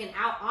have spoken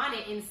out on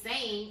it in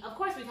saying, of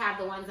course, we have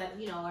the ones that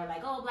are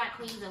like, oh, black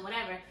queens and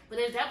whatever, but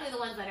there's definitely the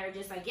ones that are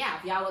just like, yeah,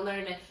 if y'all would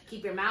learn to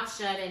keep your mouth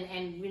shut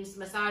and just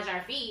massage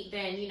our feet,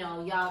 then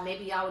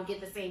y'all would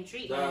get the same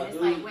treatment. And it's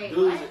like, wait,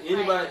 dudes,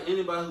 what?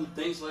 Anybody who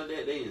thinks like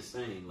that, they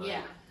insane. Like,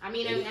 yeah. I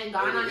mean, and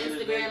gone on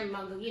Instagram,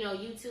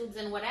 YouTubes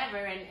and whatever,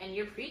 and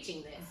you're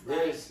preaching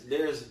this.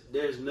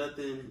 There's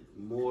nothing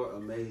more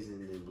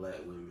amazing than black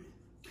women.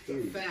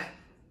 Period. Fact.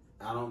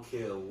 I don't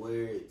care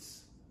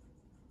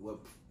what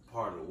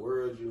part of the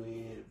world you're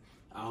in.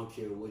 I don't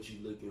care what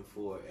you're looking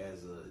for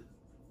as a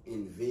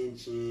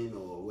invention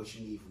or what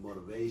you need for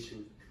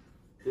motivation.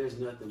 There's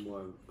nothing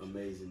more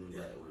amazing than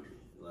black women.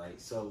 Like,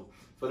 so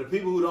for the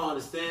people who don't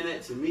understand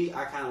that, to me,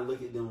 I kind of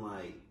look at them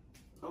like,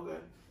 okay.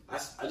 I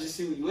just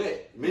see where you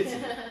at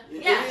mentally.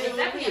 It's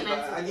definitely a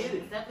mental. I get it.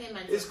 It's definitely a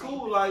mental. It's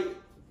cool, like,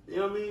 you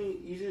know what I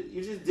mean.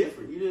 You're just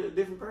different. You're a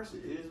different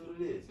person. It is what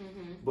it is.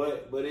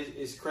 But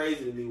it's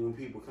crazy to me when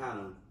people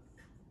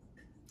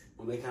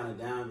when they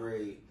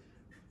downgrade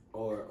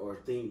or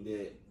think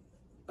that.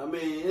 I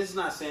mean, it's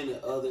not saying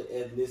that other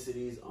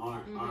ethnicities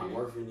aren't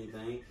worth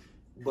anything,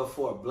 but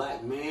for a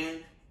black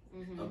man,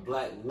 a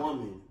black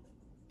woman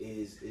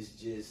is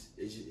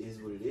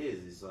what it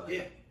is. It's like.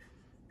 Yeah.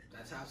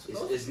 That's how it's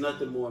supposed it's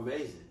nothing more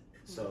amazing.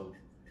 So,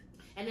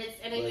 and it's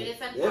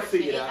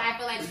unfortunate. I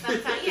feel like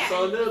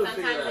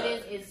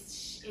sometimes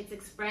it's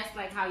expressed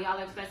like how y'all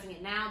are expressing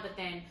it now, but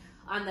then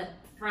on the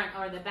front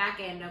or the back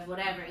end of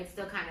whatever, it's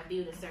still kind of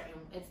viewed a certain.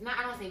 It's not.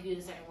 I don't say viewed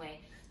a certain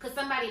way. Because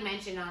somebody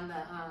mentioned on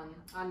the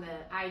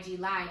IG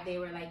live, they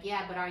were like,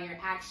 yeah, but are your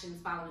actions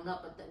following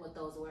up with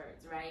those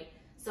words, right?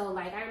 So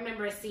like I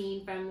remember a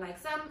scene from like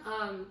some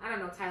I don't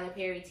know, Tyler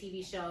Perry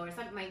TV show or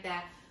something like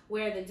that,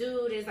 where the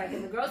dude is like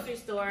in the grocery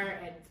store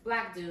and it's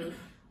black dude,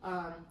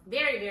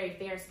 very, very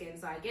fair skinned.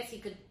 So I guess he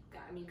could,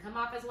 come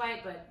off as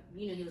white, but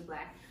he was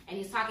black. And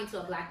he's talking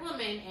to a black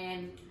woman,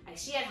 and like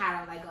she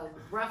had like a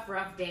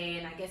rough day,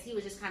 and I guess he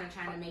was just kind of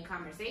trying to make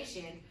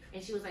conversation.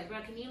 And she was like,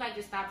 bro, can you like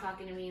just stop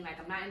talking to me? Like,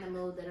 I'm not in the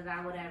mood,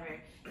 whatever.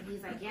 And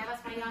he's like, yeah,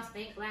 that's how y'all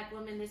think black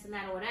women, this and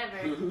that or whatever.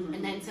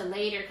 And then to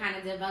later kind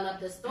of develop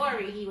the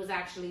story, he was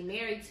actually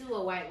married to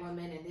a white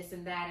woman and this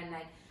and that. And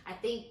like, I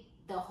think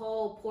the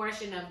whole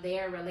portion of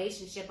their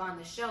relationship on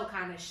the show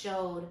kind of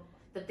showed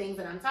the things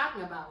that I'm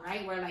talking about,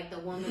 right? Where like the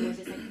woman was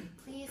just like,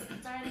 please,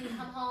 darling,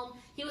 come home.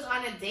 He was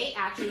on a date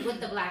actually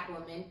with the black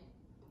woman.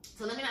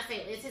 So let me not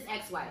say it's his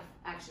ex-wife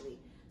actually.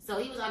 So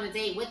he was on a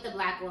date with the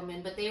black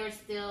woman, but they were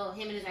still,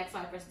 him and his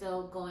ex-wife were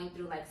still going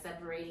through like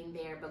separating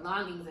their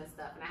belongings and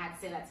stuff. And I had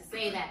to say that to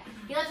say that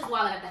he left his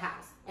wallet at the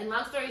house. And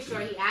long story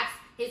short, he asked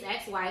his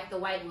ex-wife, the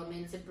white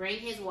woman, to bring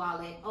his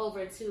wallet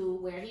over to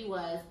where he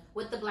was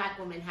with the black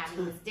woman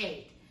having this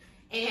date.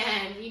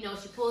 And, you know,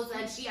 she pulls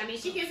and she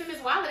gives him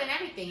his wallet and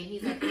everything. And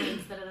he's like,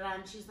 thanks, da da da.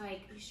 And she's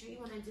like, you sure you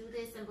want to do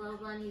this? And blah, blah,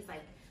 blah. And he's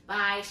like,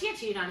 bye. She had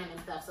cheated on him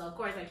and stuff. So, of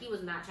course, like, he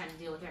was not trying to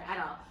deal with her at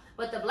all.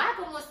 But the black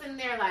woman was sitting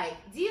there like,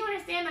 do you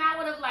understand that I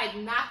would have, like,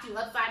 knocked you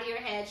upside of your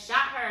head,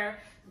 shot her,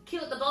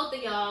 killed the both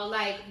of y'all,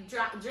 like,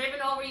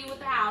 driven over you with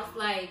the house,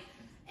 like,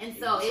 and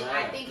so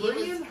I think it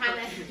was kind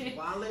of his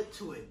wallet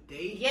to a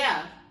date.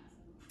 Yeah.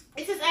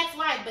 It's his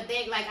ex-wife, but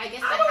they, like, I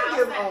guess the I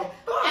don't house.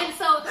 And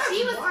so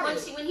she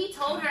was, when he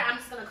told her, I'm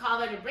just going to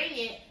call her to bring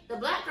it, the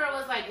black girl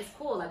was like, it's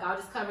cool, like, I'll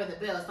just cover the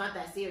bill, it's not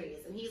that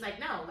serious. And he's like,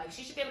 no, like,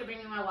 she should be able to bring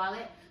me my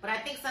wallet. But I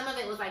think some of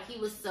it was like, he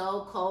was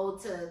so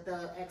cold to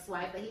the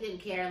ex-wife that he didn't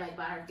care, like,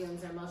 about her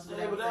feelings or emotions.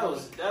 Yeah, but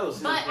that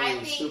was But I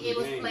think it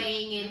was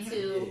playing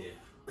into,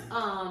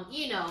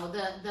 you know,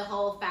 the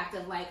whole fact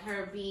of, like,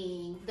 her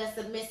being the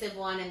submissive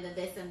one and the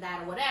this and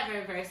that or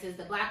whatever versus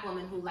the black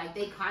woman who, like,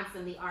 they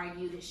constantly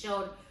argued. It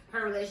showed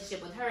her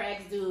relationship with her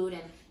ex-dude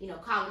and, you know,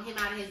 calling him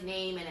out of his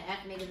name and an F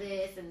nigga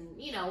this and,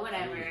 you know,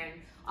 whatever and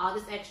all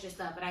this extra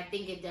stuff. But I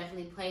think it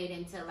definitely played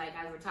into, like,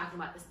 as we're talking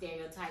about the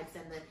stereotypes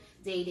and the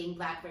dating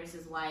black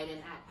versus white, and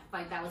I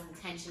feel like that was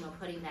intentional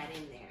putting that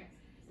in there.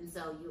 And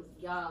so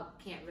y'all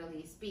can't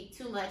really speak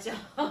too much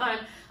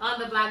on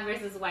the black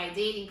versus white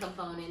dating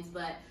components,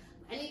 but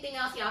anything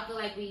else y'all feel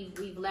like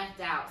we've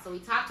left out? So we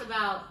talked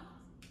about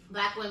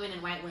black women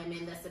and white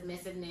women, the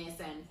submissiveness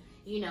and,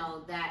 you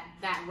know,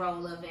 that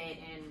role of it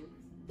and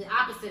the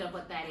opposite of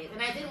what that is.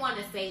 And I did want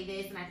to say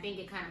this, and I think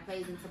it kind of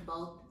plays into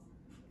both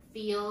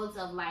fields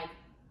of, like,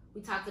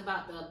 we talked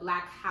about the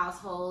black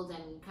household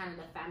and kind of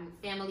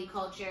the family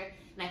culture.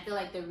 And I feel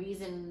like the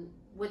reason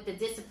with the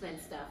discipline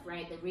stuff,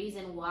 right? The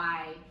reason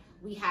why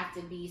we have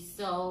to be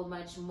so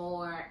much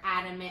more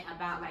adamant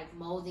about, like,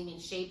 molding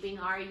and shaping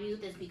our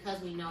youth is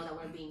because we know that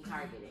we're being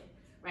targeted,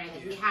 right?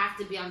 Like, we have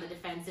to be on the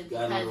defensive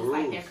because it's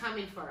like they're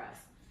coming for us,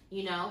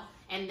 you know?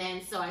 And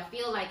then, so I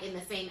feel like in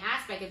the same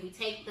aspect, if we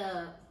take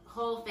the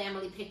whole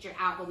family picture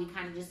out, but we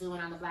kind of just zoom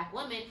in on the black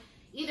woman,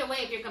 either way,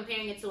 if you're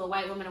comparing it to a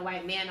white woman, a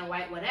white man, or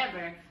white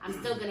whatever, I'm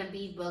still going to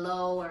be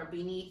below or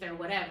beneath or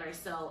whatever.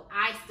 So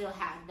I still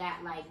have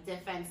that, like,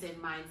 defensive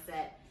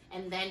mindset.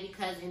 And then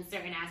because in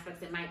certain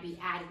aspects it might be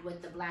added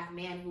with the black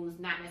man who's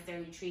not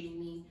necessarily treating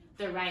me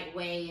the right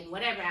way in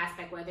whatever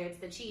aspect, whether it's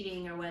the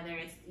cheating or whether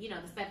it's, you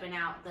know, the stepping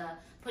out, the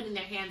putting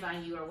their hands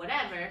on you or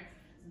whatever,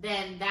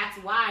 then that's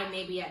why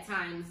maybe at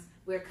times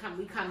we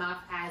come off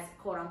as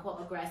quote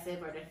unquote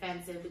aggressive or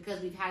defensive because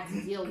we've had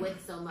to deal with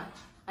so much.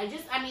 Like,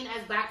 just, I mean,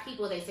 as black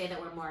people, they say that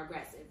we're more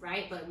aggressive,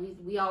 right? But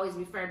we always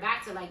refer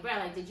back to, like, bro,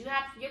 like, did you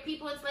have your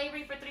people in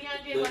slavery for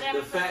 300 whatever?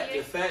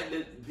 The fact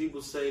that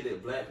people say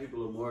that black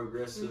people are more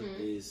aggressive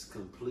is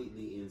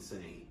completely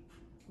insane.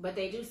 But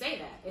they do say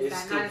that. Is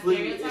it's that not a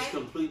stereotype? It's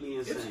completely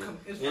insane.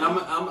 And I'm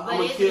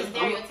gonna kill.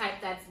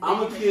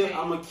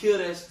 I'm gonna kill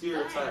that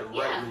stereotype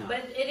right now.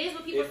 But it is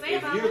what people say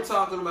about. If you're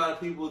talking about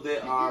people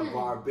that are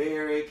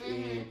barbaric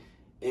and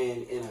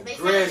they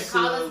aggressive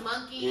call us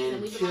monkeys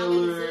and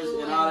killers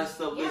and all that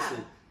stuff,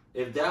 listen.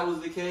 If that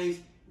was the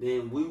case,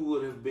 then we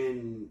would have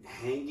been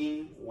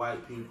hanging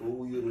white people.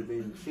 We would have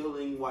been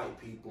killing white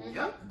people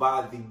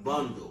by the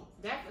bundle.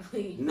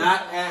 Definitely.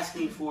 Not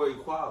asking for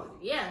equality.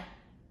 Yeah.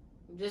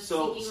 Just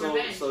so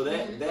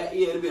that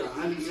it'd be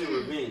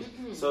 100% revenge.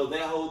 So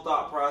that whole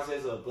thought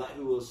process of black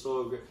people are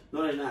so aggressive.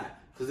 No, they're not.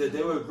 Because if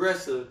they were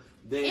aggressive,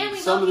 then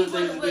some of the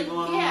things that they're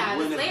going on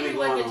wouldn't have been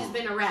going on. Slavery would have just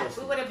been a wrap.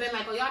 We would have been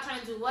like, oh, y'all trying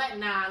to do what?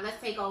 Nah,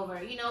 let's take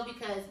over. You know,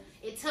 because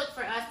it took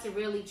for us to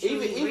really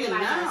truly even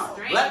realize now, our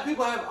strength. black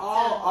people have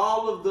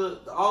all of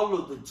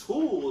the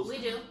tools. We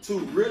do to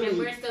really, and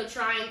we're still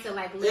trying to,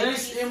 like, live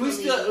and we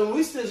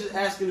still just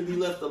asking to be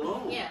left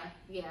alone. Yeah.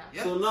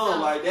 So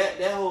like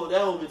that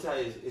whole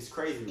mentality is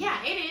crazy.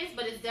 Yeah, it is,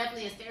 but it's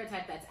definitely a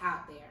stereotype that's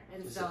out there.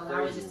 And so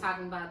I was just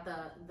talking about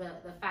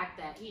the fact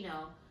that, you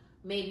know,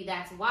 maybe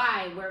that's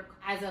why we're,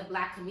 as a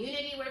black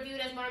community, we're viewed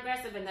as more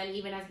aggressive, and then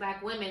even as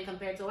black women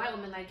compared to a white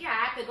woman, like, yeah,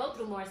 I have to go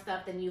through more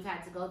stuff than you've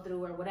had to go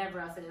through or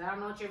whatever else it is. I don't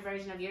know what your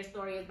version of your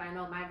story is, but I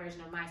know what my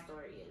version of my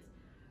story is,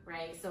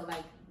 right? So,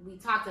 like, we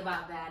talked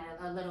about that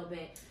a little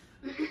bit.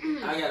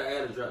 I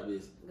gotta drop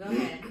this. Go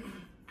ahead.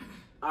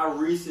 I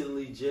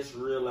recently just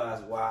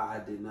realized why I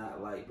did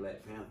not like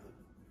Black Panther.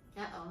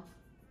 Uh-oh.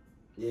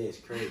 Yeah, it's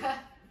crazy.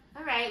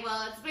 All right,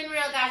 well, it's been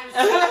real, guys.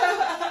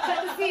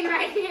 Put the scene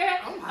right here.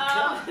 Oh my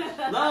God.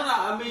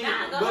 I mean,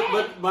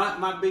 but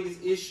my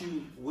biggest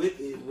issue with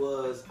it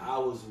was I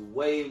was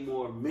way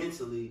more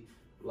mentally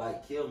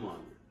like Killmonger.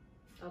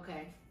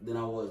 Okay. Than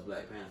I was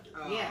Black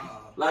Panther. Yeah.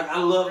 Like,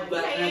 I love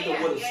Black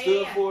Panther, what it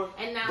stood for.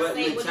 And now but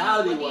say,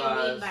 mentality-wise, what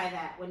do you mean by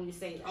that when you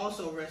say that?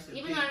 Also, rest in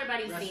peace. Even though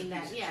everybody's seen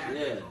that,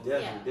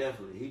 Yeah,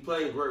 definitely. He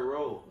played a great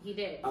role. He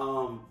did.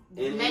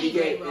 And he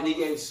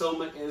gave so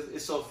much.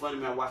 It's so funny,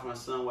 man. I watch my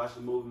son watch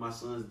the movie. My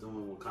son's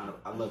doing what kind of,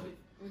 I love it,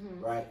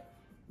 right?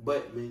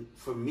 But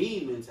for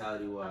me,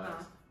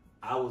 mentality-wise,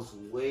 I was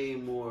way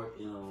more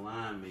in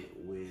alignment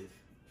with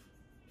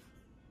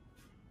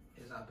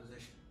his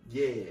opposition.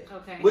 Yeah.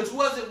 Okay. Which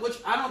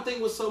I don't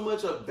think was so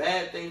much a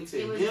bad thing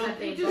to him.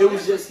 It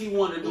was just he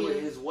wanted to do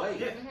it his way.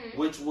 Yeah. Mm-hmm.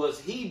 Which was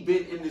he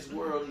been in this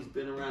world, he's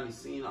been around, he's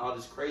seen all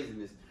this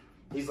craziness.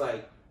 He's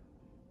like,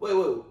 wait,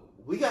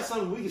 we got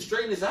something we can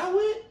straighten this out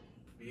with?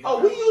 Yeah.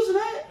 Oh, we using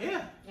that?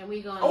 Yeah. And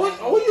we going.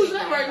 Oh, we using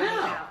that right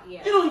now.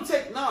 Yeah. It don't even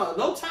take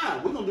no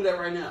time. We're gonna do that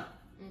right now.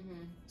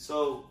 Mm-hmm.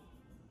 So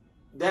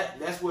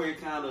that's where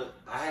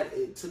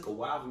it took a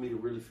while for me to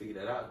really figure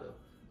that out though.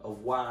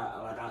 Of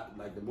why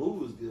like the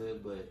movie was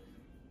good, but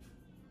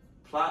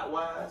plot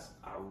wise,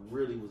 I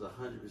really was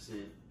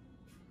 100%,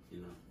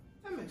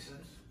 That makes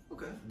sense.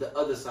 Okay. the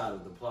other side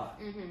of the plot,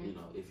 Mm-hmm.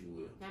 if you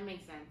will. That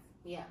makes sense.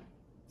 Yeah.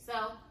 So,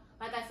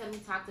 like I said, we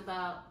talked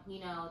about, the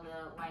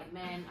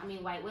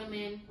white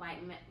women,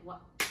 white men.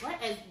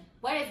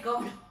 What is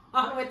going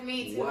on with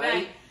me tonight?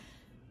 White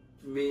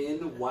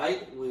men,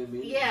 white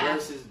women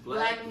versus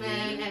black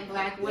men and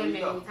black women. We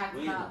talked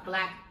There you about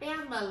black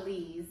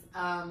families,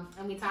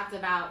 and we talked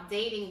about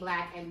dating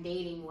black and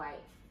dating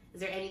white. Is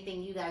there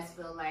anything you guys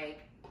feel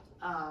like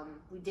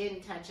we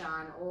didn't touch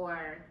on,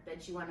 or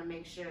that you want to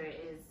make sure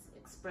is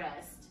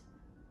expressed?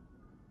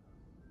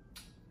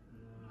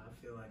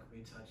 I feel like we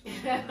touched on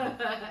that.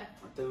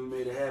 I think we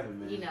made it happen,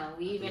 man.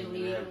 We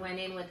even went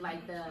in with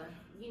like the,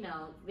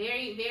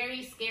 very,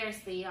 very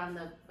scarcely on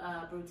the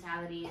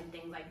brutality and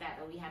things like that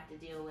we have to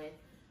deal with.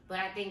 But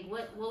I think,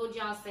 what would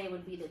y'all say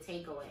would be the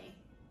takeaway?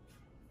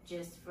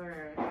 Just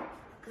for,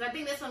 because I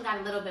think this one got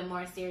a little bit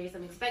more serious.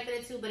 I'm expecting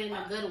it to, but in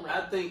a good way.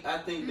 I think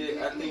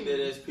that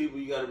as people,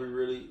 you got to be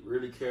really,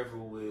 really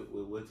careful with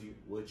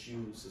what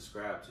you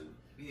subscribe to.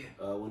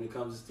 Yeah. When it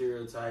comes to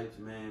stereotypes,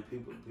 man,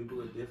 people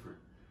are different.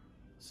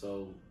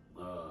 So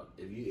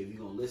if you're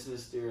gonna listen to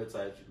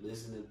stereotypes, you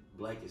listen to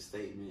blanket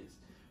statements,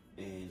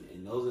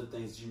 and those are the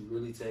things you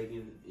really take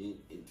in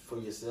for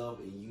yourself,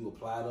 and you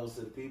apply those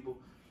to the people,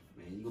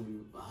 man, you're gonna be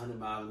 100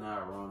 miles an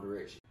hour wrong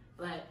direction.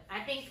 But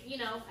I think,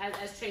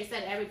 as Trey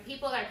said,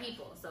 people are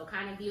people. So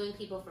kind of viewing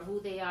people for who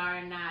they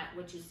are, not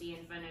what you see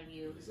in front of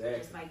you. Exactly.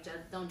 Just like,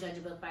 don't judge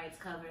a book by its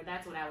cover.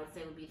 That's what I would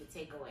say would be the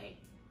takeaway.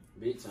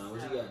 Big time.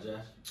 What you got,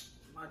 Josh?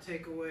 My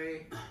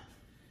takeaway: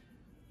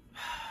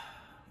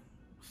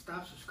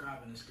 stop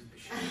subscribing to stupid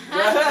shit.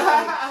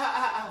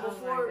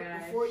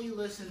 Before you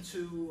listen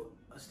to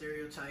a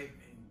stereotype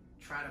and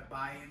try to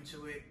buy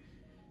into it,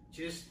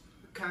 just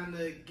kind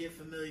of get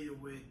familiar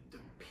with the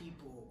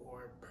people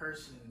or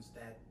persons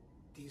that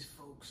these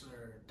folks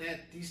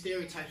these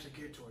stereotypes are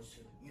geared towards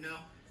too.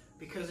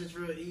 Because it's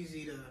real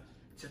easy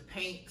to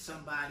paint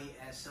somebody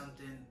as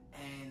something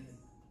and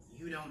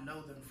you don't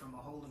know them from a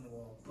hole in the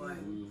wall.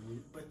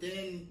 But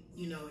then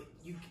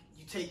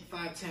you take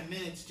 5-10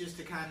 minutes just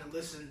to kind of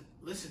listen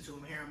to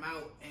them, hear them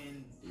out,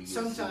 and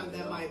sometimes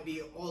that might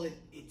be all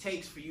it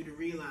takes for you to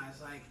realize,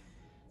 like,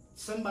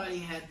 somebody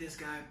had this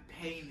guy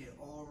painted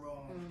all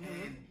wrong,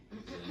 and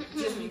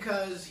just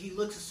because he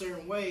looks a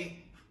certain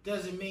way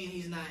doesn't mean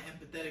he's not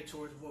empathetic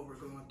towards what we're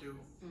going through,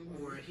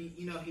 or he's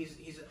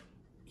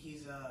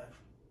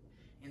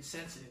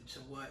insensitive to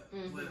what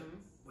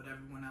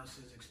everyone else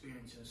is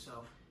experiencing.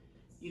 So,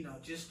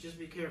 just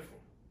be careful.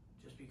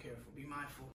 Just be careful. Be mindful.